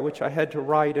heart cry, which I had to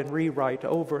write and rewrite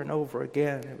over and over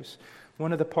again, it was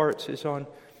one of the parts is on,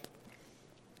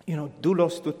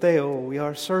 doulos tuteo, we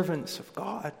are servants of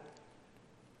God.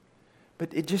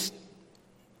 But it's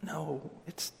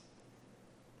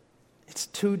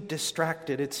too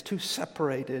distracted, it's too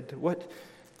separated.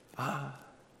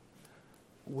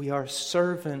 We are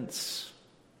servants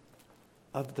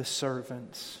of the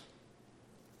servants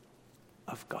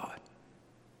of God.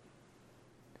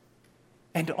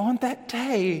 And on that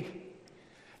day,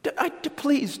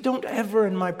 please don't ever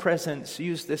in my presence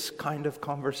use this kind of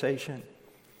conversation.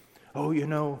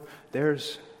 Oh,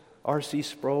 there's R.C.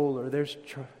 Sproul, or there's,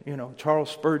 Charles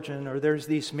Spurgeon, or there's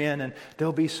these men, and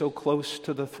they'll be so close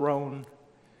to the throne,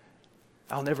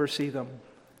 I'll never see them.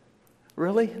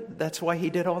 Really? That's why he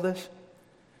did all this?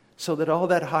 So that all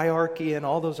that hierarchy and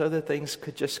all those other things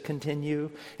could just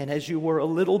continue. And as you were a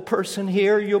little person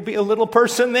here, you'll be a little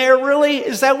person there. Really?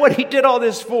 Is that what he did all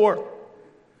this for?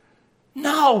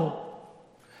 No.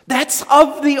 That's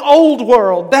of the old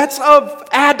world. That's of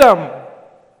Adam.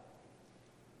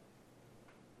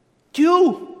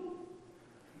 You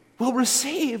will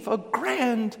receive a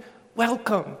grand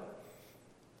welcome.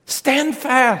 Stand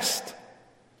fast.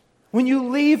 When you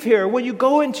leave here, when you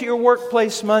go into your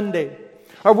workplace Monday,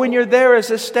 or when you're there as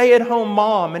a stay-at-home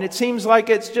mom and it seems like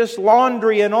it's just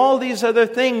laundry and all these other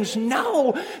things,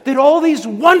 know that all these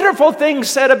wonderful things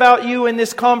said about you in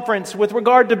this conference with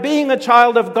regard to being a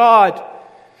child of God.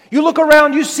 You look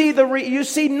around, you see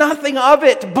nothing of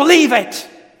it. Believe it.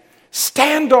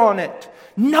 Stand on it.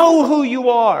 Know who you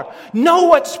are. Know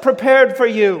what's prepared for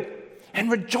you.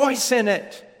 And rejoice in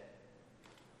it.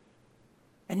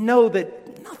 And know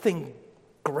that nothing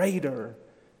greater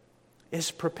is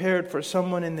prepared for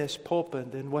someone in this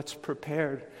pulpit than what's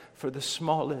prepared for the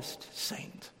smallest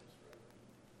saint.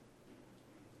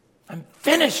 I'm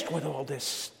finished with all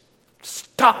this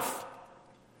stuff.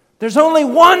 There's only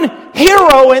one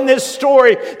hero in this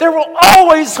story. There will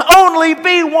always only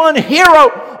be one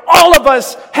hero. All of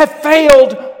us have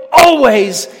failed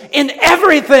always in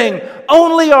everything.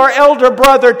 Only our elder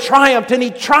brother triumphed, and he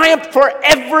triumphed for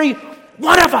every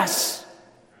one of us.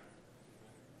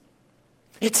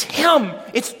 It's him.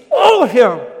 It's all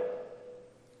him.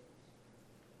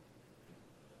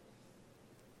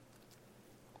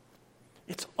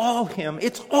 It's all him.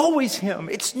 It's always him.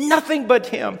 It's nothing but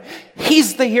him.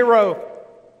 He's the hero.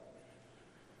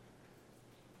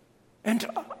 And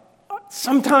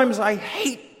sometimes I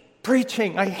hate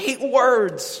preaching. I hate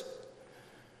words.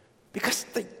 Because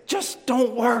they just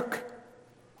don't work.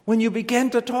 When you begin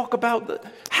to talk about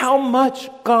how much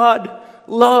God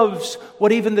loves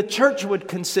what even the church would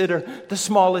consider the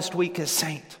smallest, weakest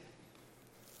saint.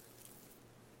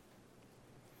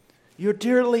 You're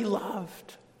dearly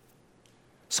loved.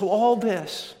 So all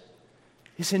this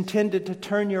is intended to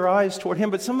turn your eyes toward him,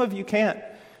 but some of you can't.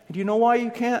 And do you know why you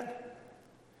can't?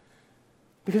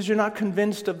 Because you're not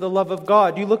convinced of the love of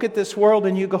God. You look at this world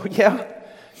and you go, yeah,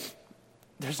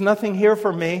 there's nothing here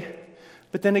for me.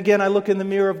 But then again, I look in the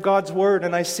mirror of God's Word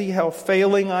and I see how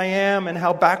failing I am and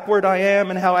how backward I am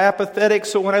and how apathetic.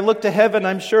 So when I look to heaven,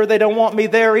 I'm sure they don't want me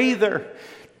there either.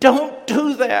 Don't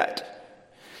do that.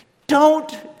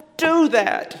 Don't do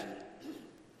that.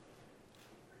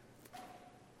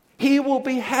 He will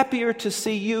be happier to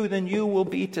see you than you will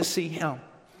be to see him,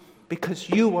 because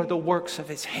you are the works of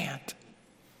his hand.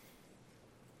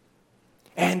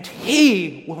 And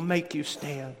he will make you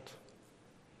stand.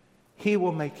 He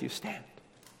will make you stand.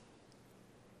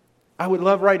 I would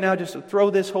love right now just to throw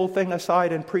this whole thing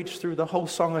aside and preach through the whole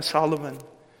Song of Solomon.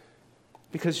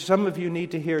 Because some of you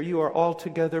need to hear, you are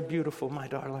altogether beautiful, my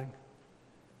darling.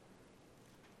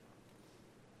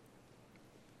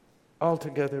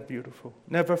 Altogether beautiful.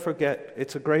 Never forget,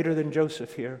 it's a greater than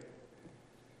Joseph here.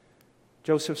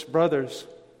 Joseph's brothers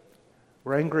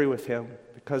were angry with him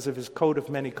because of his coat of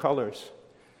many colors.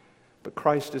 But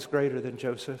Christ is greater than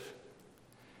Joseph.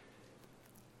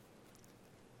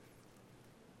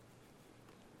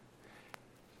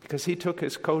 Because he took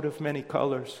his coat of many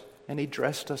colors and he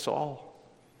dressed us all.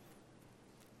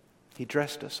 He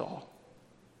dressed us all.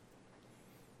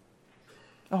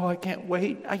 Oh, I can't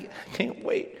wait. I can't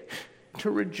wait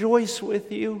to rejoice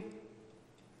with you.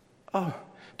 Oh,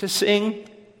 to sing,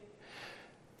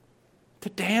 to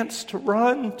dance, to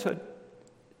run, to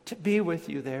be with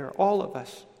you there, all of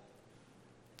us.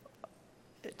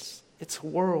 It's a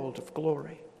world of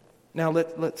glory. Now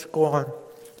let's go on.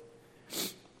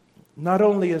 Not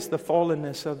only is the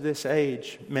fallenness of this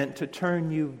age meant to turn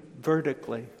you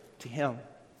vertically to Him,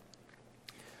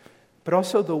 but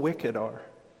also the wicked are.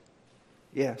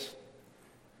 Yes.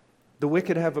 The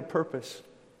wicked have a purpose.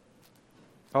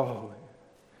 Oh,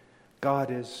 God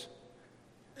is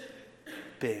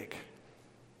big.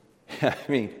 I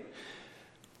mean,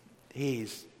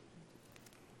 He's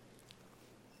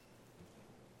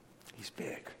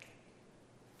big.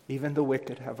 Even the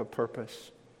wicked have a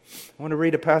purpose. I want to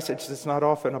read a passage that's not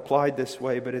often applied this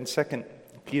way, but in 2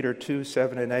 Peter 2,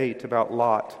 7 and 8 about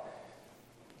Lot.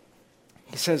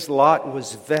 He says Lot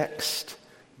was vexed.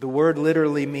 The word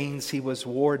literally means he was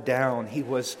wore down. He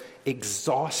was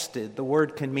exhausted. The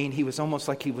word can mean he was almost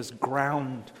like he was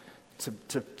ground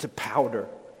to powder.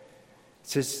 It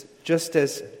says, just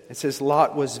as it says,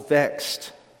 Lot was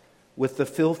vexed with the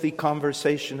filthy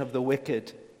conversation of the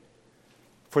wicked.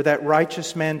 For that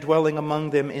righteous man dwelling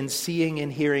among them in seeing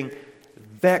and hearing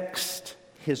vexed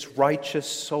his righteous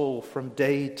soul from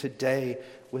day to day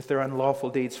with their unlawful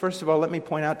deeds. First of all, let me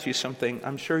point out to you something.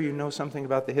 I'm sure you know something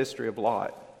about the history of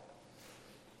Lot.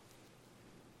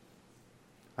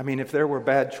 I mean, if there were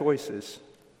bad choices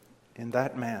in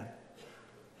that man,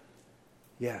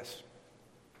 yes.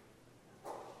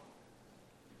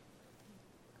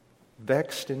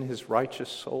 Vexed in his righteous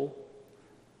soul.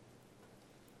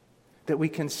 That we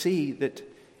can see that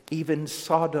even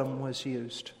Sodom was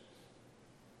used.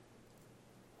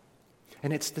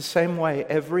 And it's the same way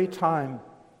every time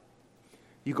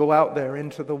you go out there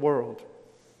into the world.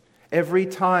 Every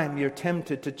time you're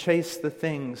tempted to chase the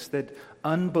things that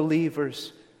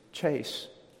unbelievers chase.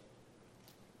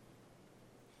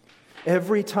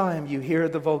 Every time you hear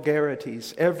the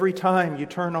vulgarities. Every time you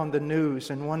turn on the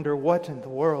news and wonder what in the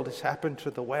world has happened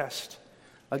to the West.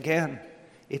 Again,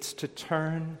 it's to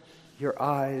turn your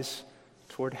eyes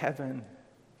toward heaven.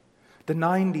 The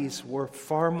 90s were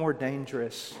far more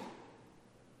dangerous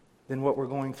than what we're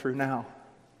going through now.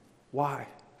 Why?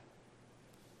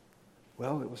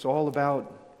 Well, it was all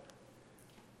about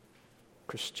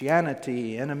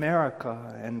Christianity in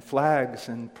America and flags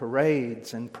and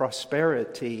parades and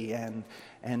prosperity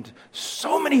and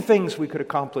so many things we could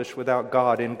accomplish without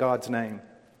God in God's name.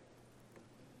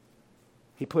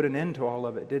 He put an end to all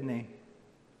of it, didn't He?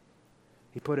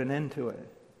 He put an end to it.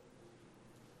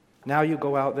 Now you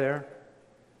go out there,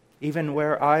 even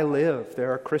where I live,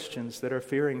 there are Christians that are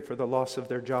fearing for the loss of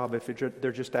their job if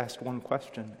they're just asked one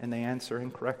question and they answer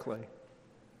incorrectly.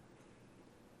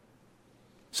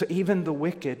 So even the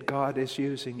wicked God is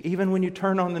using. Even when you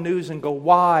turn on the news and go,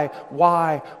 why?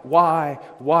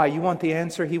 You want the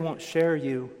answer? He won't share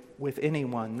you with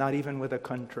anyone, not even with a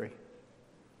country.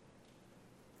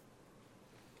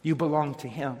 You belong to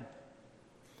Him.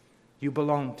 You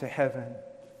belong to heaven.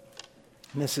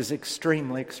 And this is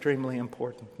extremely, extremely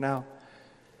important. Now,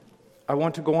 I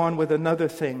want to go on with another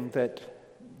thing that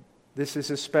this is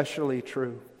especially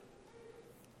true,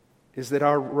 is that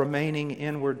our remaining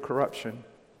inward corruption,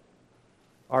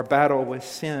 our battle with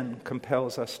sin,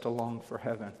 compels us to long for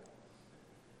heaven.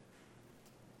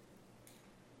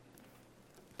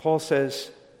 Paul says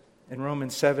in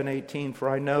Romans 7:18, "For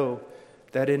I know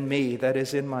that in me, that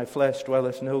is in my flesh,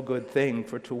 dwelleth no good thing.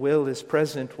 For to will is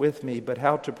present with me, but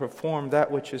how to perform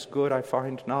that which is good I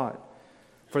find not.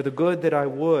 For the good that I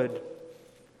would,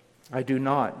 I do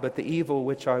not, but the evil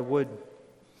which I would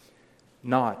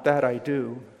not, that I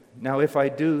do. Now if I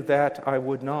do that I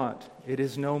would not, it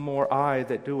is no more I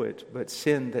that do it, but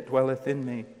sin that dwelleth in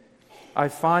me. I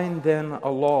find then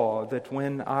a law, that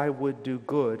when I would do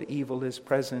good, evil is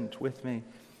present with me.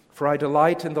 For I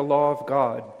delight in the law of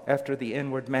God after the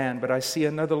inward man, but I see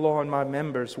another law in my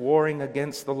members, warring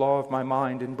against the law of my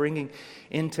mind, and bringing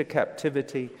into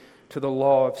captivity to the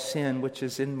law of sin which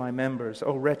is in my members.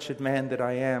 O wretched man that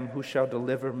I am, who shall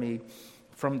deliver me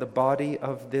from the body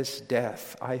of this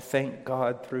death? I thank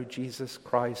God through Jesus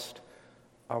Christ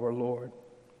our Lord.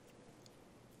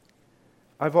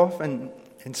 I've often,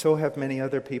 and so have many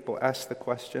other people, asked the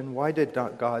question, why did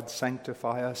not God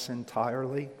sanctify us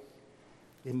entirely,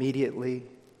 immediately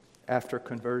after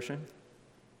conversion?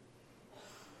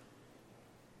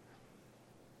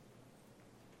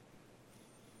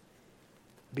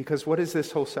 Because what is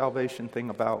this whole salvation thing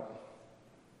about?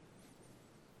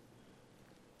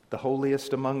 The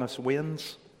holiest among us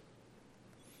wins?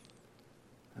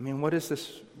 I mean, what is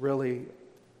this really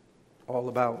all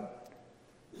about?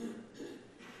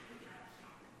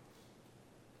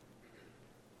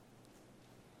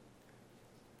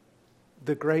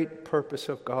 The great purpose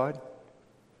of God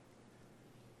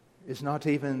is not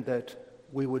even that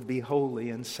we would be holy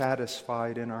and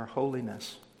satisfied in our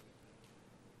holiness.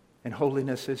 And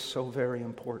holiness is so very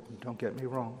important, don't get me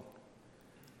wrong.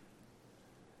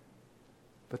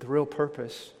 But the real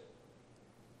purpose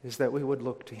is that we would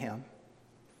look to Him,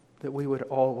 that we would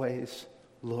always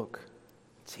look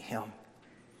to Him,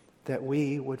 that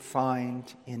we would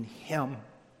find in Him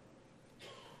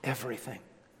everything,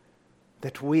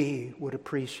 that we would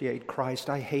appreciate Christ.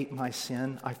 I hate my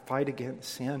sin. I fight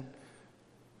against sin.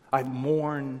 I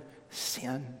mourn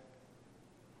sin.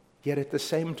 Yet at the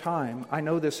same time, I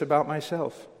know this about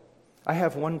myself. I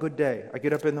have one good day. I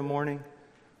get up in the morning.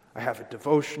 I have a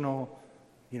devotional,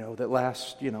 that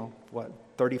lasts,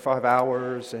 35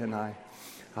 hours. And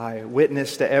I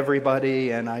witness to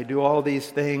everybody. And I do all these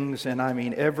things. And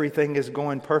everything is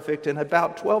going perfect. And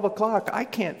about 12 o'clock, I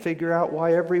can't figure out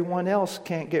why everyone else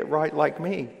can't get right like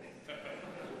me.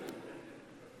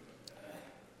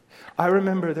 I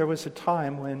remember there was a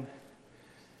time when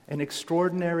an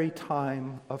extraordinary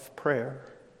time of prayer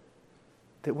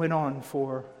that went on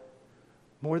for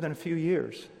more than a few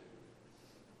years.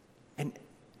 And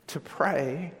to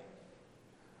pray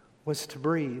was to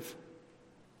breathe.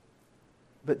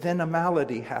 But then a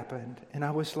malady happened, and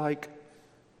I was like,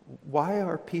 why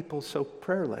are people so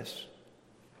prayerless?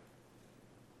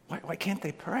 Why can't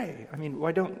they pray?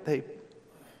 Why don't they?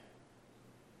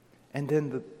 And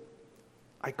then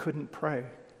I couldn't pray.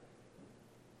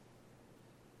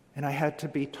 And I had to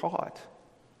be taught.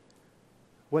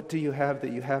 What do you have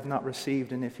that you have not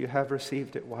received? And if you have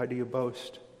received it, why do you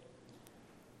boast?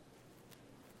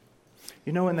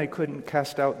 When they couldn't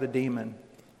cast out the demon,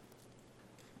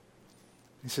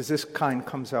 he says this kind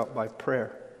comes out by prayer.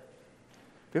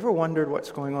 Have you ever wondered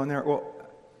what's going on there? Well,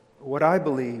 what I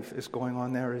believe is going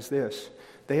on there is this.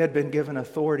 They had been given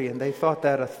authority, and they thought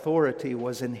that authority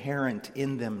was inherent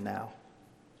in them now.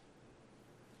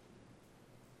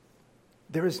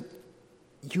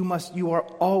 You are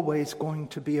always going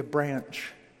to be a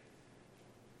branch.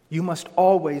 You must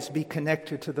always be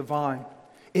connected to the vine.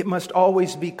 It must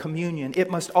always be communion.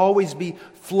 It must always be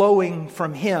flowing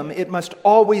from Him. It must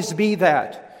always be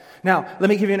that. Now, let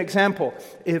me give you an example.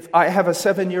 If I have a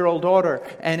 7-year-old daughter,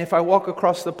 and if I walk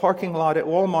across the parking lot at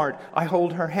Walmart, I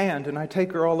hold her hand and I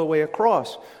take her all the way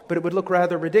across. But it would look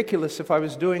rather ridiculous if I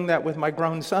was doing that with my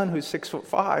grown son who's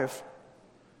 6'5".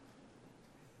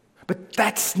 But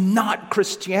that's not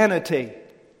Christianity.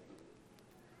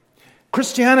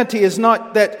 Christianity is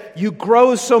not that you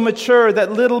grow so mature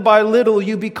that little by little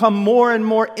you become more and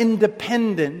more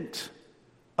independent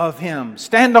of Him.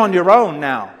 Stand on your own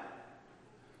now.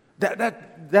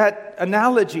 That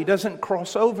analogy doesn't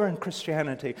cross over in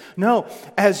Christianity. No,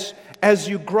 as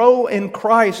you grow in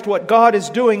Christ, what God is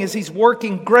doing is He's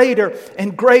working greater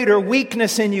and greater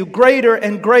weakness in you, greater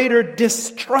and greater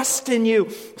distrust in you,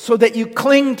 so that you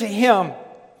cling to Him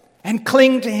and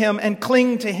cling to Him and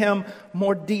cling to Him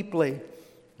more deeply,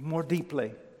 more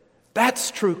deeply.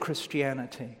 That's true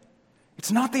Christianity.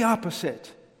 It's not the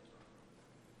opposite.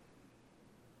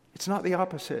 It's not the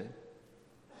opposite.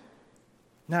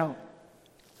 Now,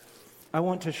 I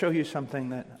want to show you something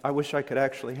that I wish I could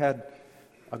actually had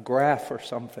a graph or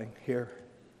something here.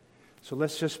 So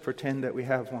let's just pretend that we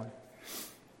have one.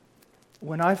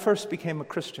 When I first became a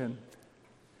Christian,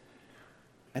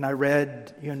 and I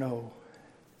read,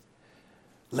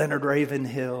 Leonard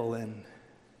Ravenhill and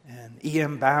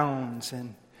E.M. Bounds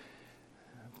and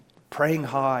Praying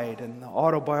Hyde and the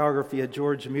autobiography of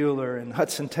George Mueller and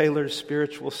Hudson Taylor's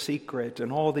Spiritual Secret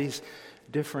and all these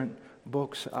different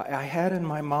books, I had in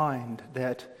my mind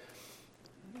that,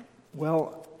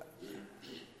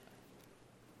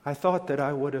 I thought that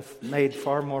I would have made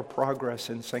far more progress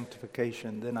in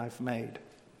sanctification than I've made.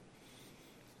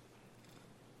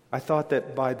 I thought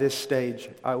that by this stage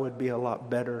I would be a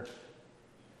lot better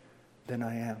than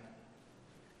I am.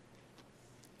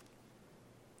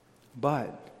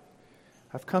 But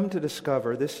I've come to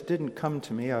discover, this didn't come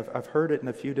to me, I've heard it in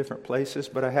a few different places,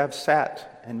 but I have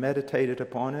sat and meditated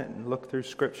upon it and looked through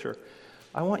Scripture.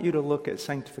 I want you to look at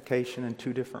sanctification in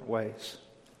two different ways.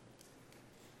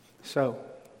 So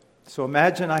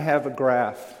imagine I have a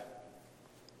graph,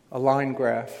 a line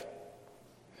graph.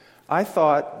 I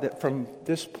thought that from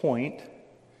this point,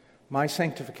 my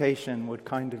sanctification would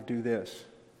kind of do this.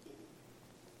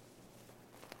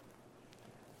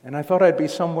 And I thought I'd be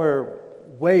somewhere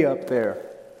way up there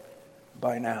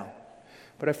by now.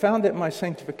 But I found that my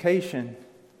sanctification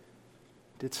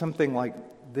did something like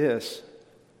this.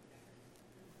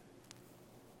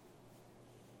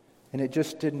 And it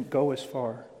just didn't go as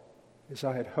far as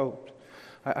I had hoped.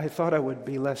 I thought I would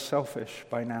be less selfish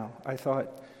by now. I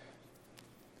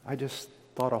just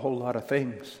thought a whole lot of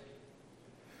things.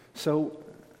 So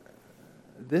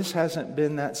this hasn't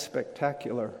been that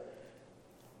spectacular.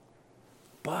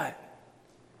 But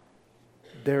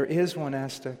there is one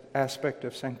aspect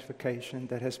of sanctification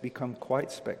that has become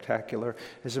quite spectacular.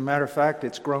 As a matter of fact,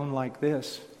 it's grown like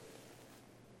this.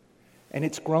 And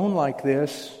it's grown like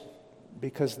this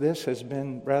because this has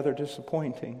been rather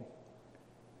disappointing.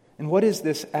 And what is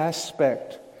this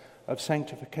aspect of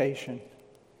sanctification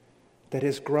that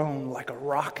has grown like a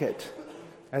rocket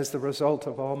as the result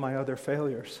of all my other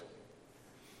failures?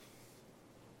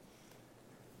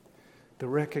 The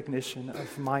recognition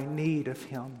of my need of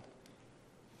Him.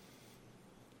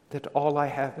 That all I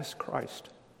have is Christ.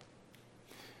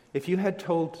 If you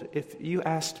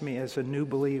asked me as a new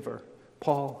believer,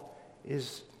 Paul,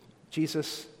 is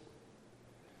Jesus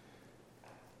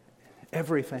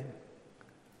everything?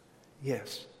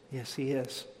 Yes, He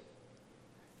is.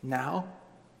 Now,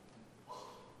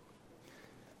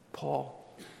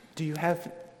 Paul, do you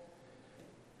have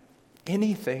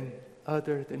anything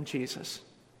other than Jesus?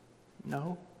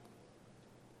 No.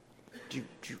 Do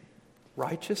you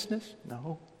righteousness?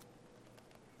 No.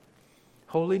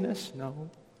 Holiness? No.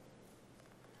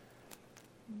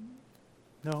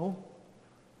 No.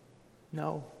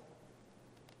 No.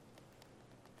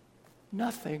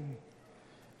 Nothing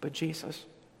but Jesus.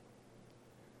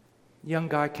 A young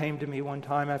guy came to me one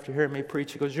time after hearing me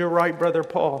preach. He goes, "You're right, Brother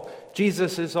Paul.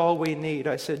 Jesus is all we need."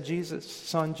 I said, Jesus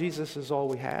is all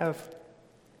we have.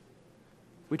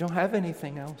 We don't have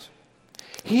anything else.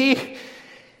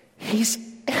 He's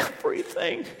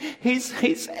everything.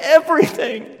 He's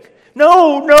everything.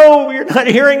 No, you're not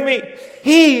hearing me.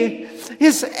 He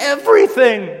is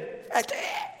everything.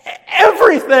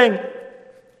 Everything.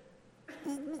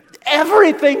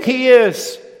 Everything He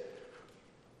is.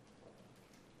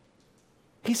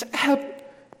 He's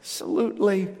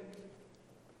absolutely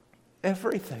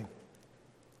everything.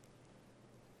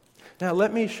 Now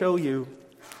let me show you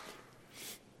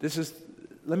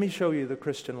the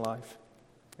Christian life.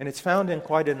 And it's found in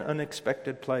quite an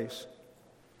unexpected place.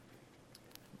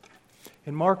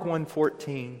 In Mark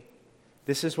 1:14,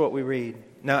 this is what we read.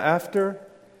 Now after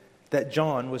that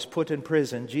John was put in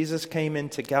prison, Jesus came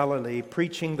into Galilee,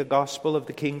 preaching the gospel of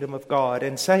the kingdom of God,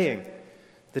 and saying,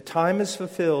 "The time is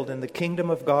fulfilled, and the kingdom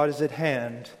of God is at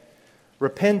hand.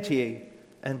 Repent ye,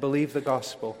 and believe the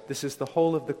gospel." This is the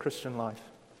whole of the Christian life.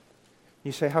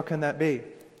 You say, how can that be?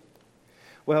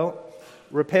 Well,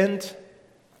 repent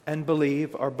and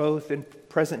believe are both in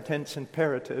present tense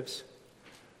imperatives.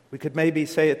 We could maybe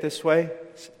say it this way.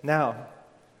 Now,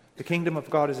 the kingdom of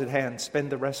God is at hand. Spend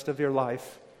the rest of your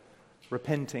life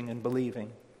repenting and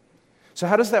believing. So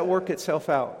how does that work itself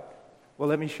out? Well,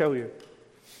 let me show you.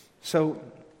 So,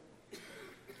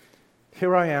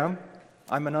 here I am.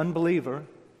 I'm an unbeliever.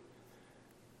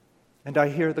 And I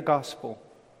hear the gospel.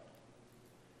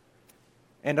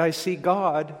 And I see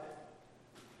God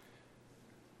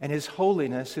and His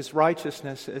holiness, His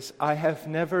righteousness, as I have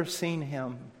never seen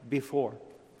Him before.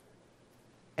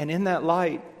 And in that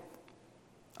light,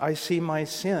 I see my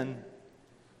sin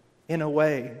in a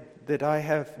way that I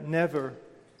have never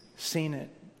seen it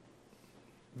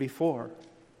before.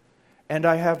 And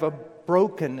I have a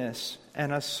brokenness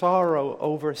and a sorrow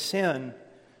over sin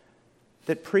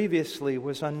that previously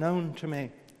was unknown to me.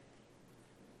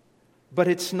 But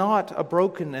it's not a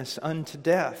brokenness unto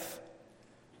death,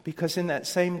 because in that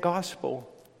same gospel,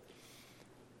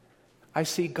 I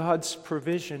see God's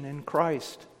provision in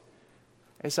Christ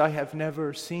as I have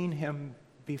never seen Him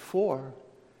before,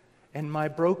 and my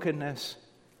brokenness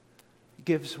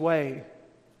gives way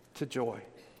to joy.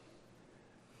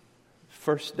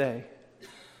 First day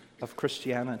of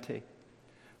Christianity.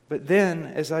 But then,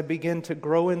 as I begin to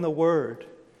grow in the Word,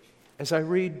 as I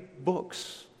read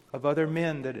books of other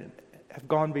men that have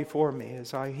gone before me,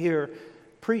 as I hear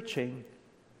preaching,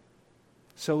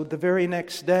 so the very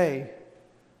next day,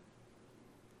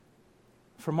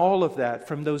 from all of that,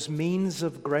 from those means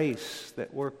of grace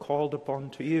that we're called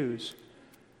upon to use.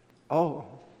 Oh,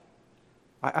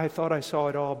 I thought I saw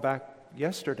it all back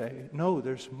yesterday. No,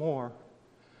 there's more.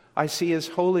 I see His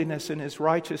holiness and His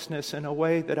righteousness in a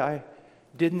way that I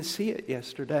didn't see it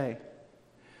yesterday.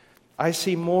 I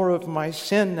see more of my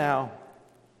sin now.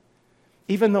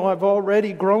 Even though I've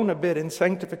already grown a bit in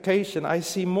sanctification, I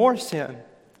see more sin.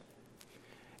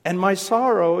 And my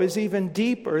sorrow is even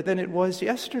deeper than it was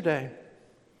yesterday.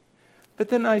 But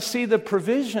then I see the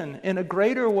provision in a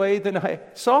greater way than I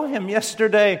saw Him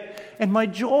yesterday. And my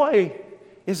joy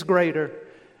is greater.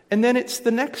 And then it's the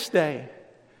next day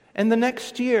and the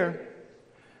next year.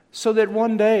 So that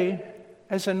one day,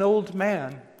 as an old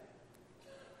man,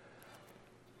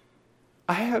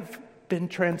 I have been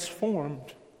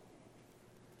transformed.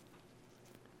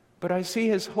 But I see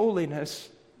His holiness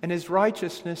and His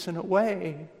righteousness in a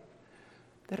way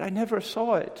that I never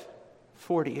saw it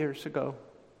 40 years ago.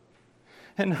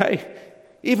 And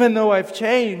even though I've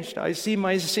changed, I see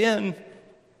my sin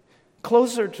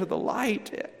closer to the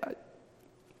light,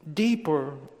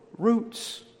 deeper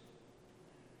roots.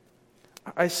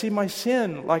 I see my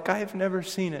sin like I have never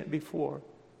seen it before.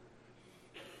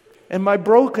 And my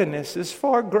brokenness is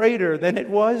far greater than it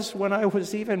was when I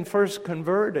was even first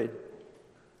converted.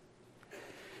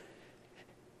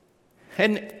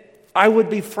 And I would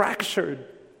be fractured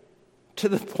to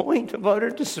the point of utter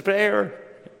despair.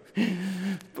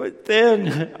 But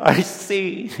then I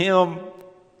see Him.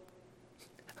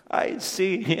 I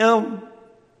see Him.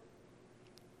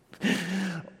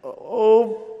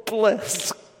 Oh,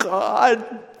 bless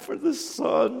God for the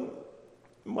Son,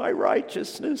 my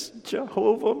righteousness,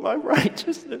 Jehovah, my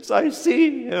righteousness. I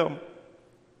see Him.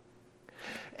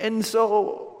 And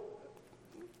so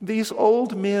these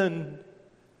old men,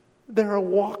 they're a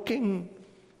walking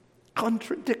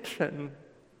contradiction.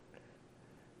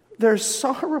 Their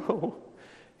sorrow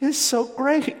is so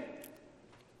great.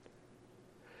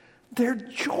 Their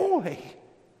joy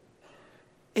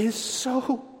is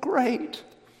so great.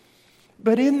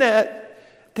 But in that,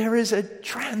 there is a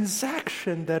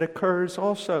transaction that occurs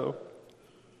also.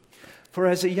 For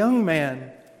as a young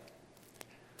man,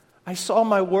 I saw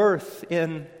my worth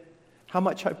in how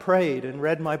much I prayed and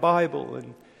read my Bible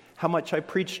and how much I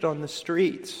preached on the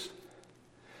streets.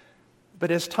 But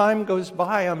as time goes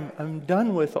by, I'm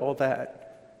done with all that.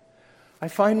 I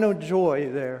find no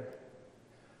joy there.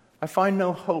 I find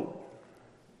no hope.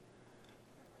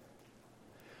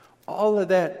 All of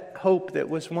that hope that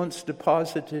was once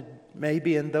deposited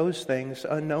maybe in those things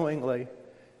unknowingly,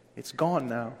 it's gone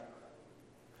now.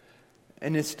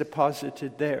 And it's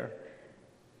deposited there.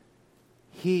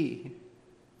 He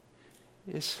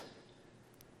is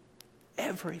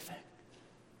everything.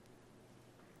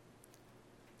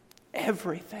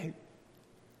 Everything.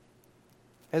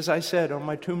 As I said on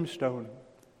my tombstone,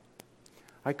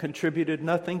 I contributed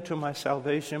nothing to my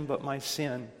salvation but my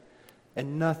sin,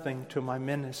 and nothing to my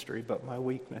ministry but my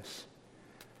weakness.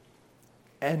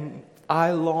 And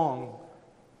I long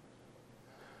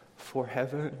for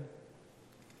heaven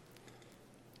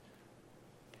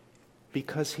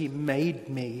because He made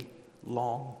me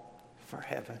long for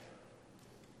heaven.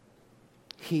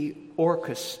 He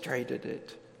orchestrated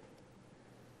it.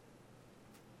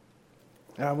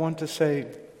 And I want to say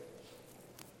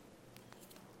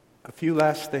a few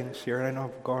last things here, and I know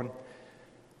I've gone.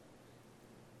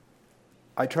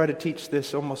 I try to teach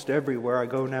this almost everywhere I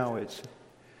go now. It's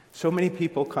so many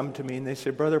people come to me and they say,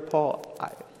 Brother Paul,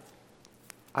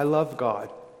 I love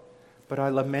God, but I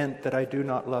lament that I do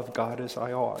not love God as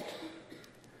I ought.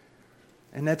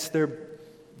 And that's the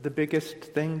biggest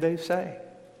thing they say.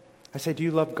 I say, do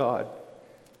you love God?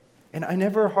 And I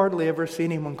never hardly ever see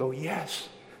anyone go, yes,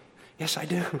 I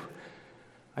do.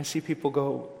 I see people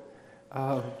go,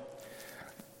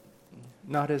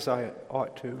 not as I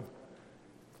ought to.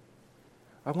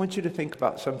 I want you to think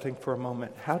about something for a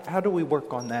moment. How do we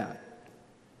work on that?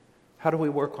 How do we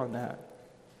work on that?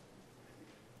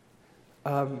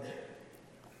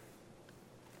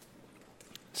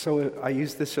 So I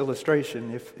use this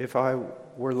illustration. If I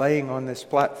were laying on this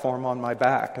platform on my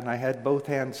back and I had both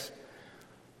hands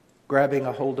grabbing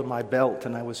a hold of my belt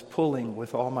and I was pulling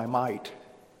with all my might,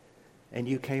 and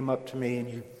you came up to me and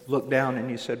you looked down and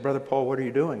you said, Brother Paul, what are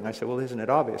you doing? I said, well, isn't it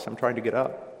obvious? I'm trying to get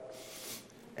up.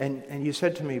 And you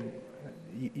said to me,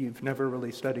 you've never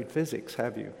really studied physics,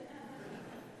 have you?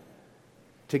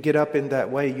 To get up in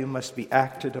that way, you must be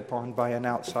acted upon by an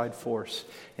outside force.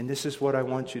 And this is what I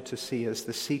want you to see as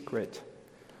the secret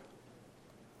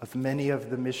of many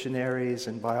of the missionaries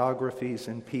and biographies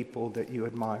and people that you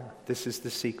admire. This is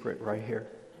the secret right here.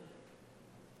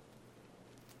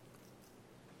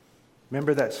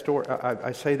 Remember that story?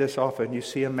 I say this often. You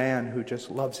see a man who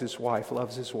just loves his wife,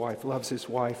 loves his wife, loves his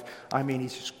wife. I mean,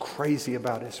 he's just crazy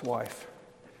about his wife.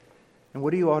 And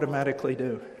what do you automatically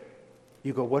do?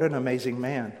 You go, what an amazing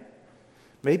man.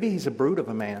 Maybe he's a brute of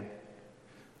a man.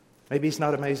 Maybe he's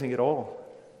not amazing at all.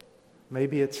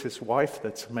 Maybe it's his wife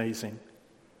that's amazing.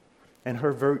 And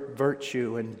her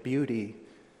virtue and beauty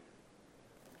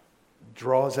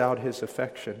draws out his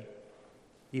affection,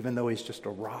 even though he's just a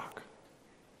rock.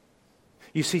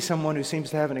 You see someone who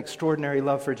seems to have an extraordinary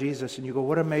love for Jesus, and you go,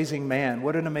 what an amazing man,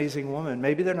 what an amazing woman.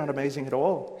 Maybe they're not amazing at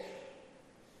all.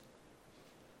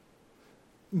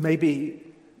 Maybe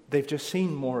they've just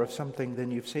seen more of something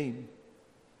than you've seen.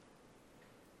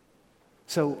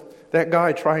 So that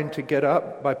guy trying to get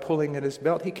up by pulling at his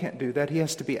belt, he can't do that. He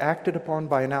has to be acted upon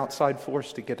by an outside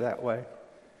force to get that way.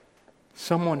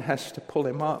 Someone has to pull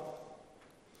him up.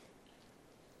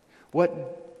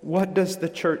 What does the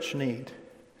church need?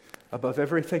 Above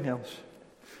everything else,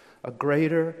 a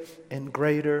greater and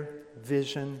greater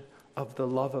vision of the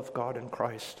love of God in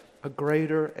Christ. A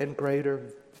greater and greater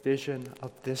vision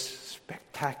of this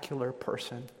spectacular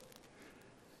person.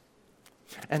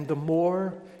 And the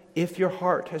more, if your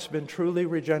heart has been truly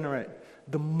regenerate,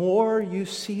 the more you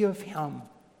see of Him,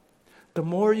 the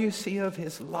more you see of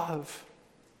His love,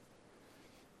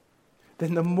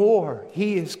 then the more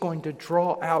He is going to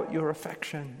draw out your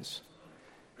affections.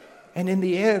 And in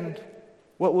the end,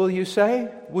 what will you say?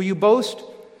 Will you boast?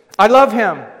 I love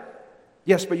Him.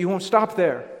 Yes, but you won't stop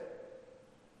there.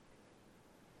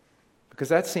 Because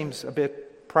that seems a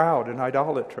bit proud and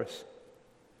idolatrous.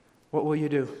 What will you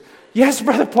do? Yes,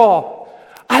 Brother Paul,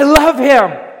 I love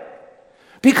Him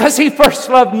because He first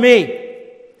loved me.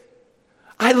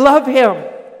 I love Him.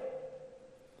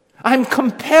 I'm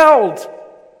compelled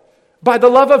by the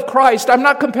love of Christ. I'm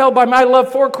not compelled by my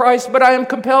love for Christ, but I am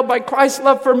compelled by Christ's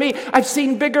love for me. I've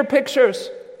seen bigger pictures.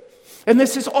 And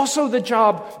this is also the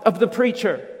job of the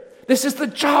preacher. This is the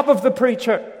job of the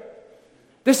preacher.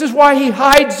 This is why he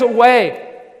hides away.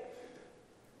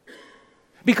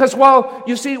 Because while,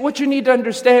 you see, what you need to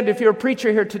understand if you're a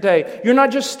preacher here today, you're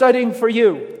not just studying for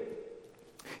you.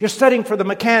 You're studying for the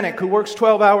mechanic who works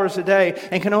 12 hours a day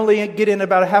and can only get in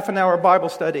about a half an hour Bible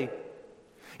study.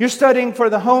 You're studying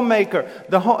for the homemaker,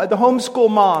 the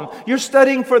homeschool mom. You're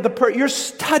studying for you're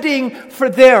studying for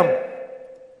them.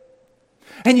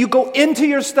 And you go into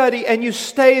your study and you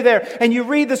stay there and you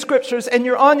read the scriptures and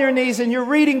you're on your knees and you're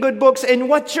reading good books, and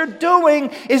what you're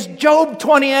doing is Job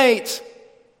 28.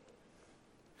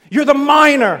 You're the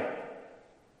miner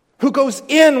who goes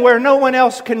in where no one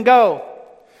else can go.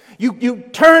 You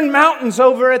turn mountains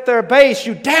over at their base.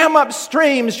 You dam up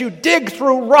streams. You dig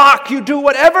through rock. You do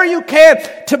whatever you can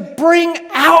to bring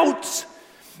out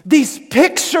these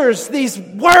pictures, these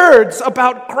words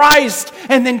about Christ,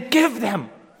 and then give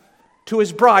them to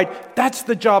His bride. That's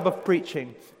the job of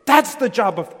preaching. That's the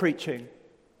job of preaching.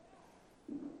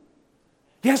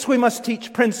 Yes, we must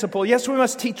teach principle. Yes, we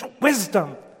must teach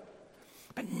wisdom.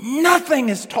 But nothing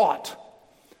is taught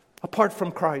apart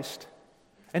from Christ.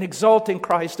 And exalting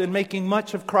Christ and making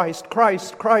much of Christ.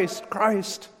 Christ, Christ,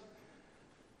 Christ.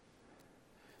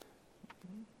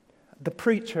 The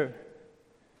preacher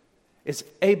is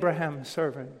Abraham's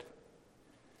servant.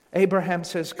 Abraham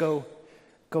says, go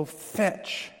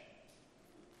fetch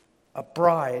a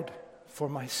bride for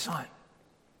my son.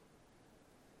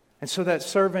 And so that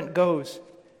servant goes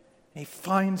and he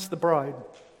finds the bride.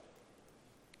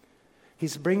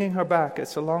 He's bringing her back.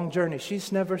 It's a long journey.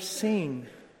 She's never seen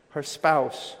her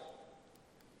spouse.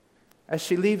 As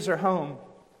she leaves her home,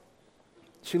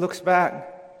 she looks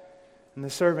back and the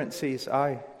servant sees,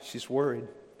 she's worried.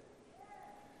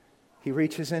 He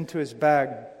reaches into his bag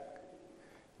and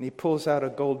he pulls out a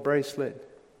gold bracelet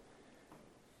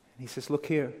and he says, look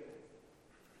here.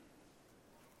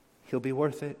 He'll be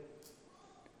worth it.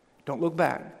 Don't look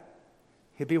back.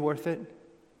 He'll be worth it. And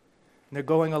they're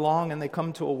going along and they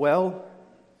come to a well.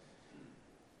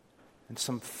 And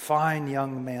some fine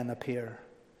young men appear,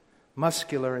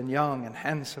 muscular and young and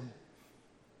handsome.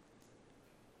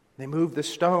 They move the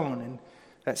stone, and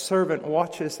that servant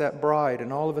watches that bride,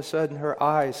 and all of a sudden her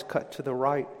eyes cut to the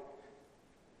right.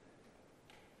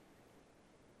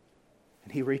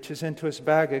 And he reaches into his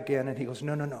bag again, and he goes,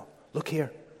 no, look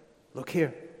here,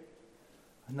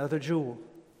 another jewel.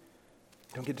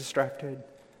 Don't get distracted.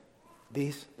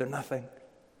 They're nothing.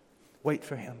 Wait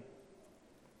for him.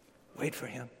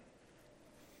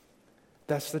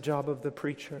 That's the job of the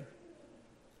preacher.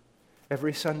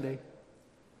 Every Sunday,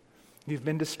 you've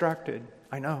been distracted.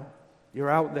 I know. You're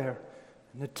out there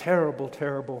in a terrible,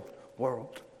 terrible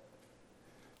world.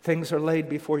 Things are laid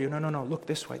before you. No. Look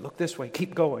this way.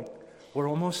 Keep going. we're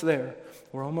almost there.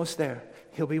 We're almost there.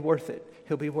 He'll be worth it.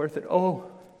 He'll be worth it. Oh,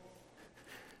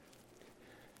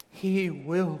 He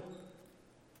will.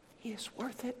 He is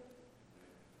worth it.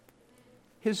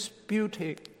 His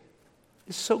beauty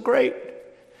is so great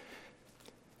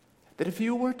that if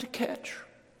you were to catch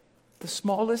the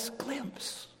smallest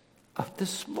glimpse of the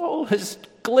smallest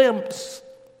glimpse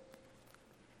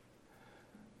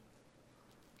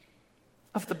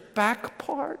of the back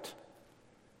part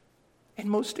and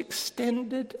most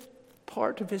extended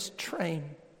part of his train,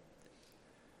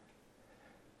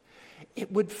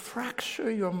 it would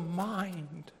fracture your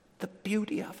mind, the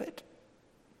beauty of it,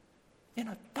 in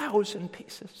 1,000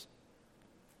 pieces.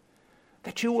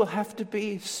 That you will have to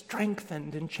be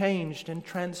strengthened and changed and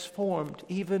transformed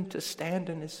even to stand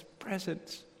in his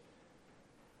presence.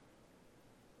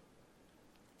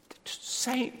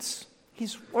 Saints,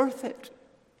 he's worth it.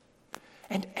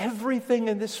 And everything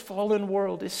in this fallen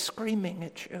world is screaming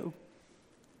at you.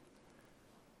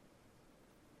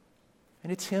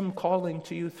 And it's him calling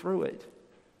to you through it.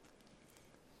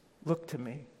 Look to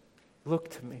me, look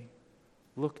to me,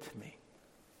 look to me.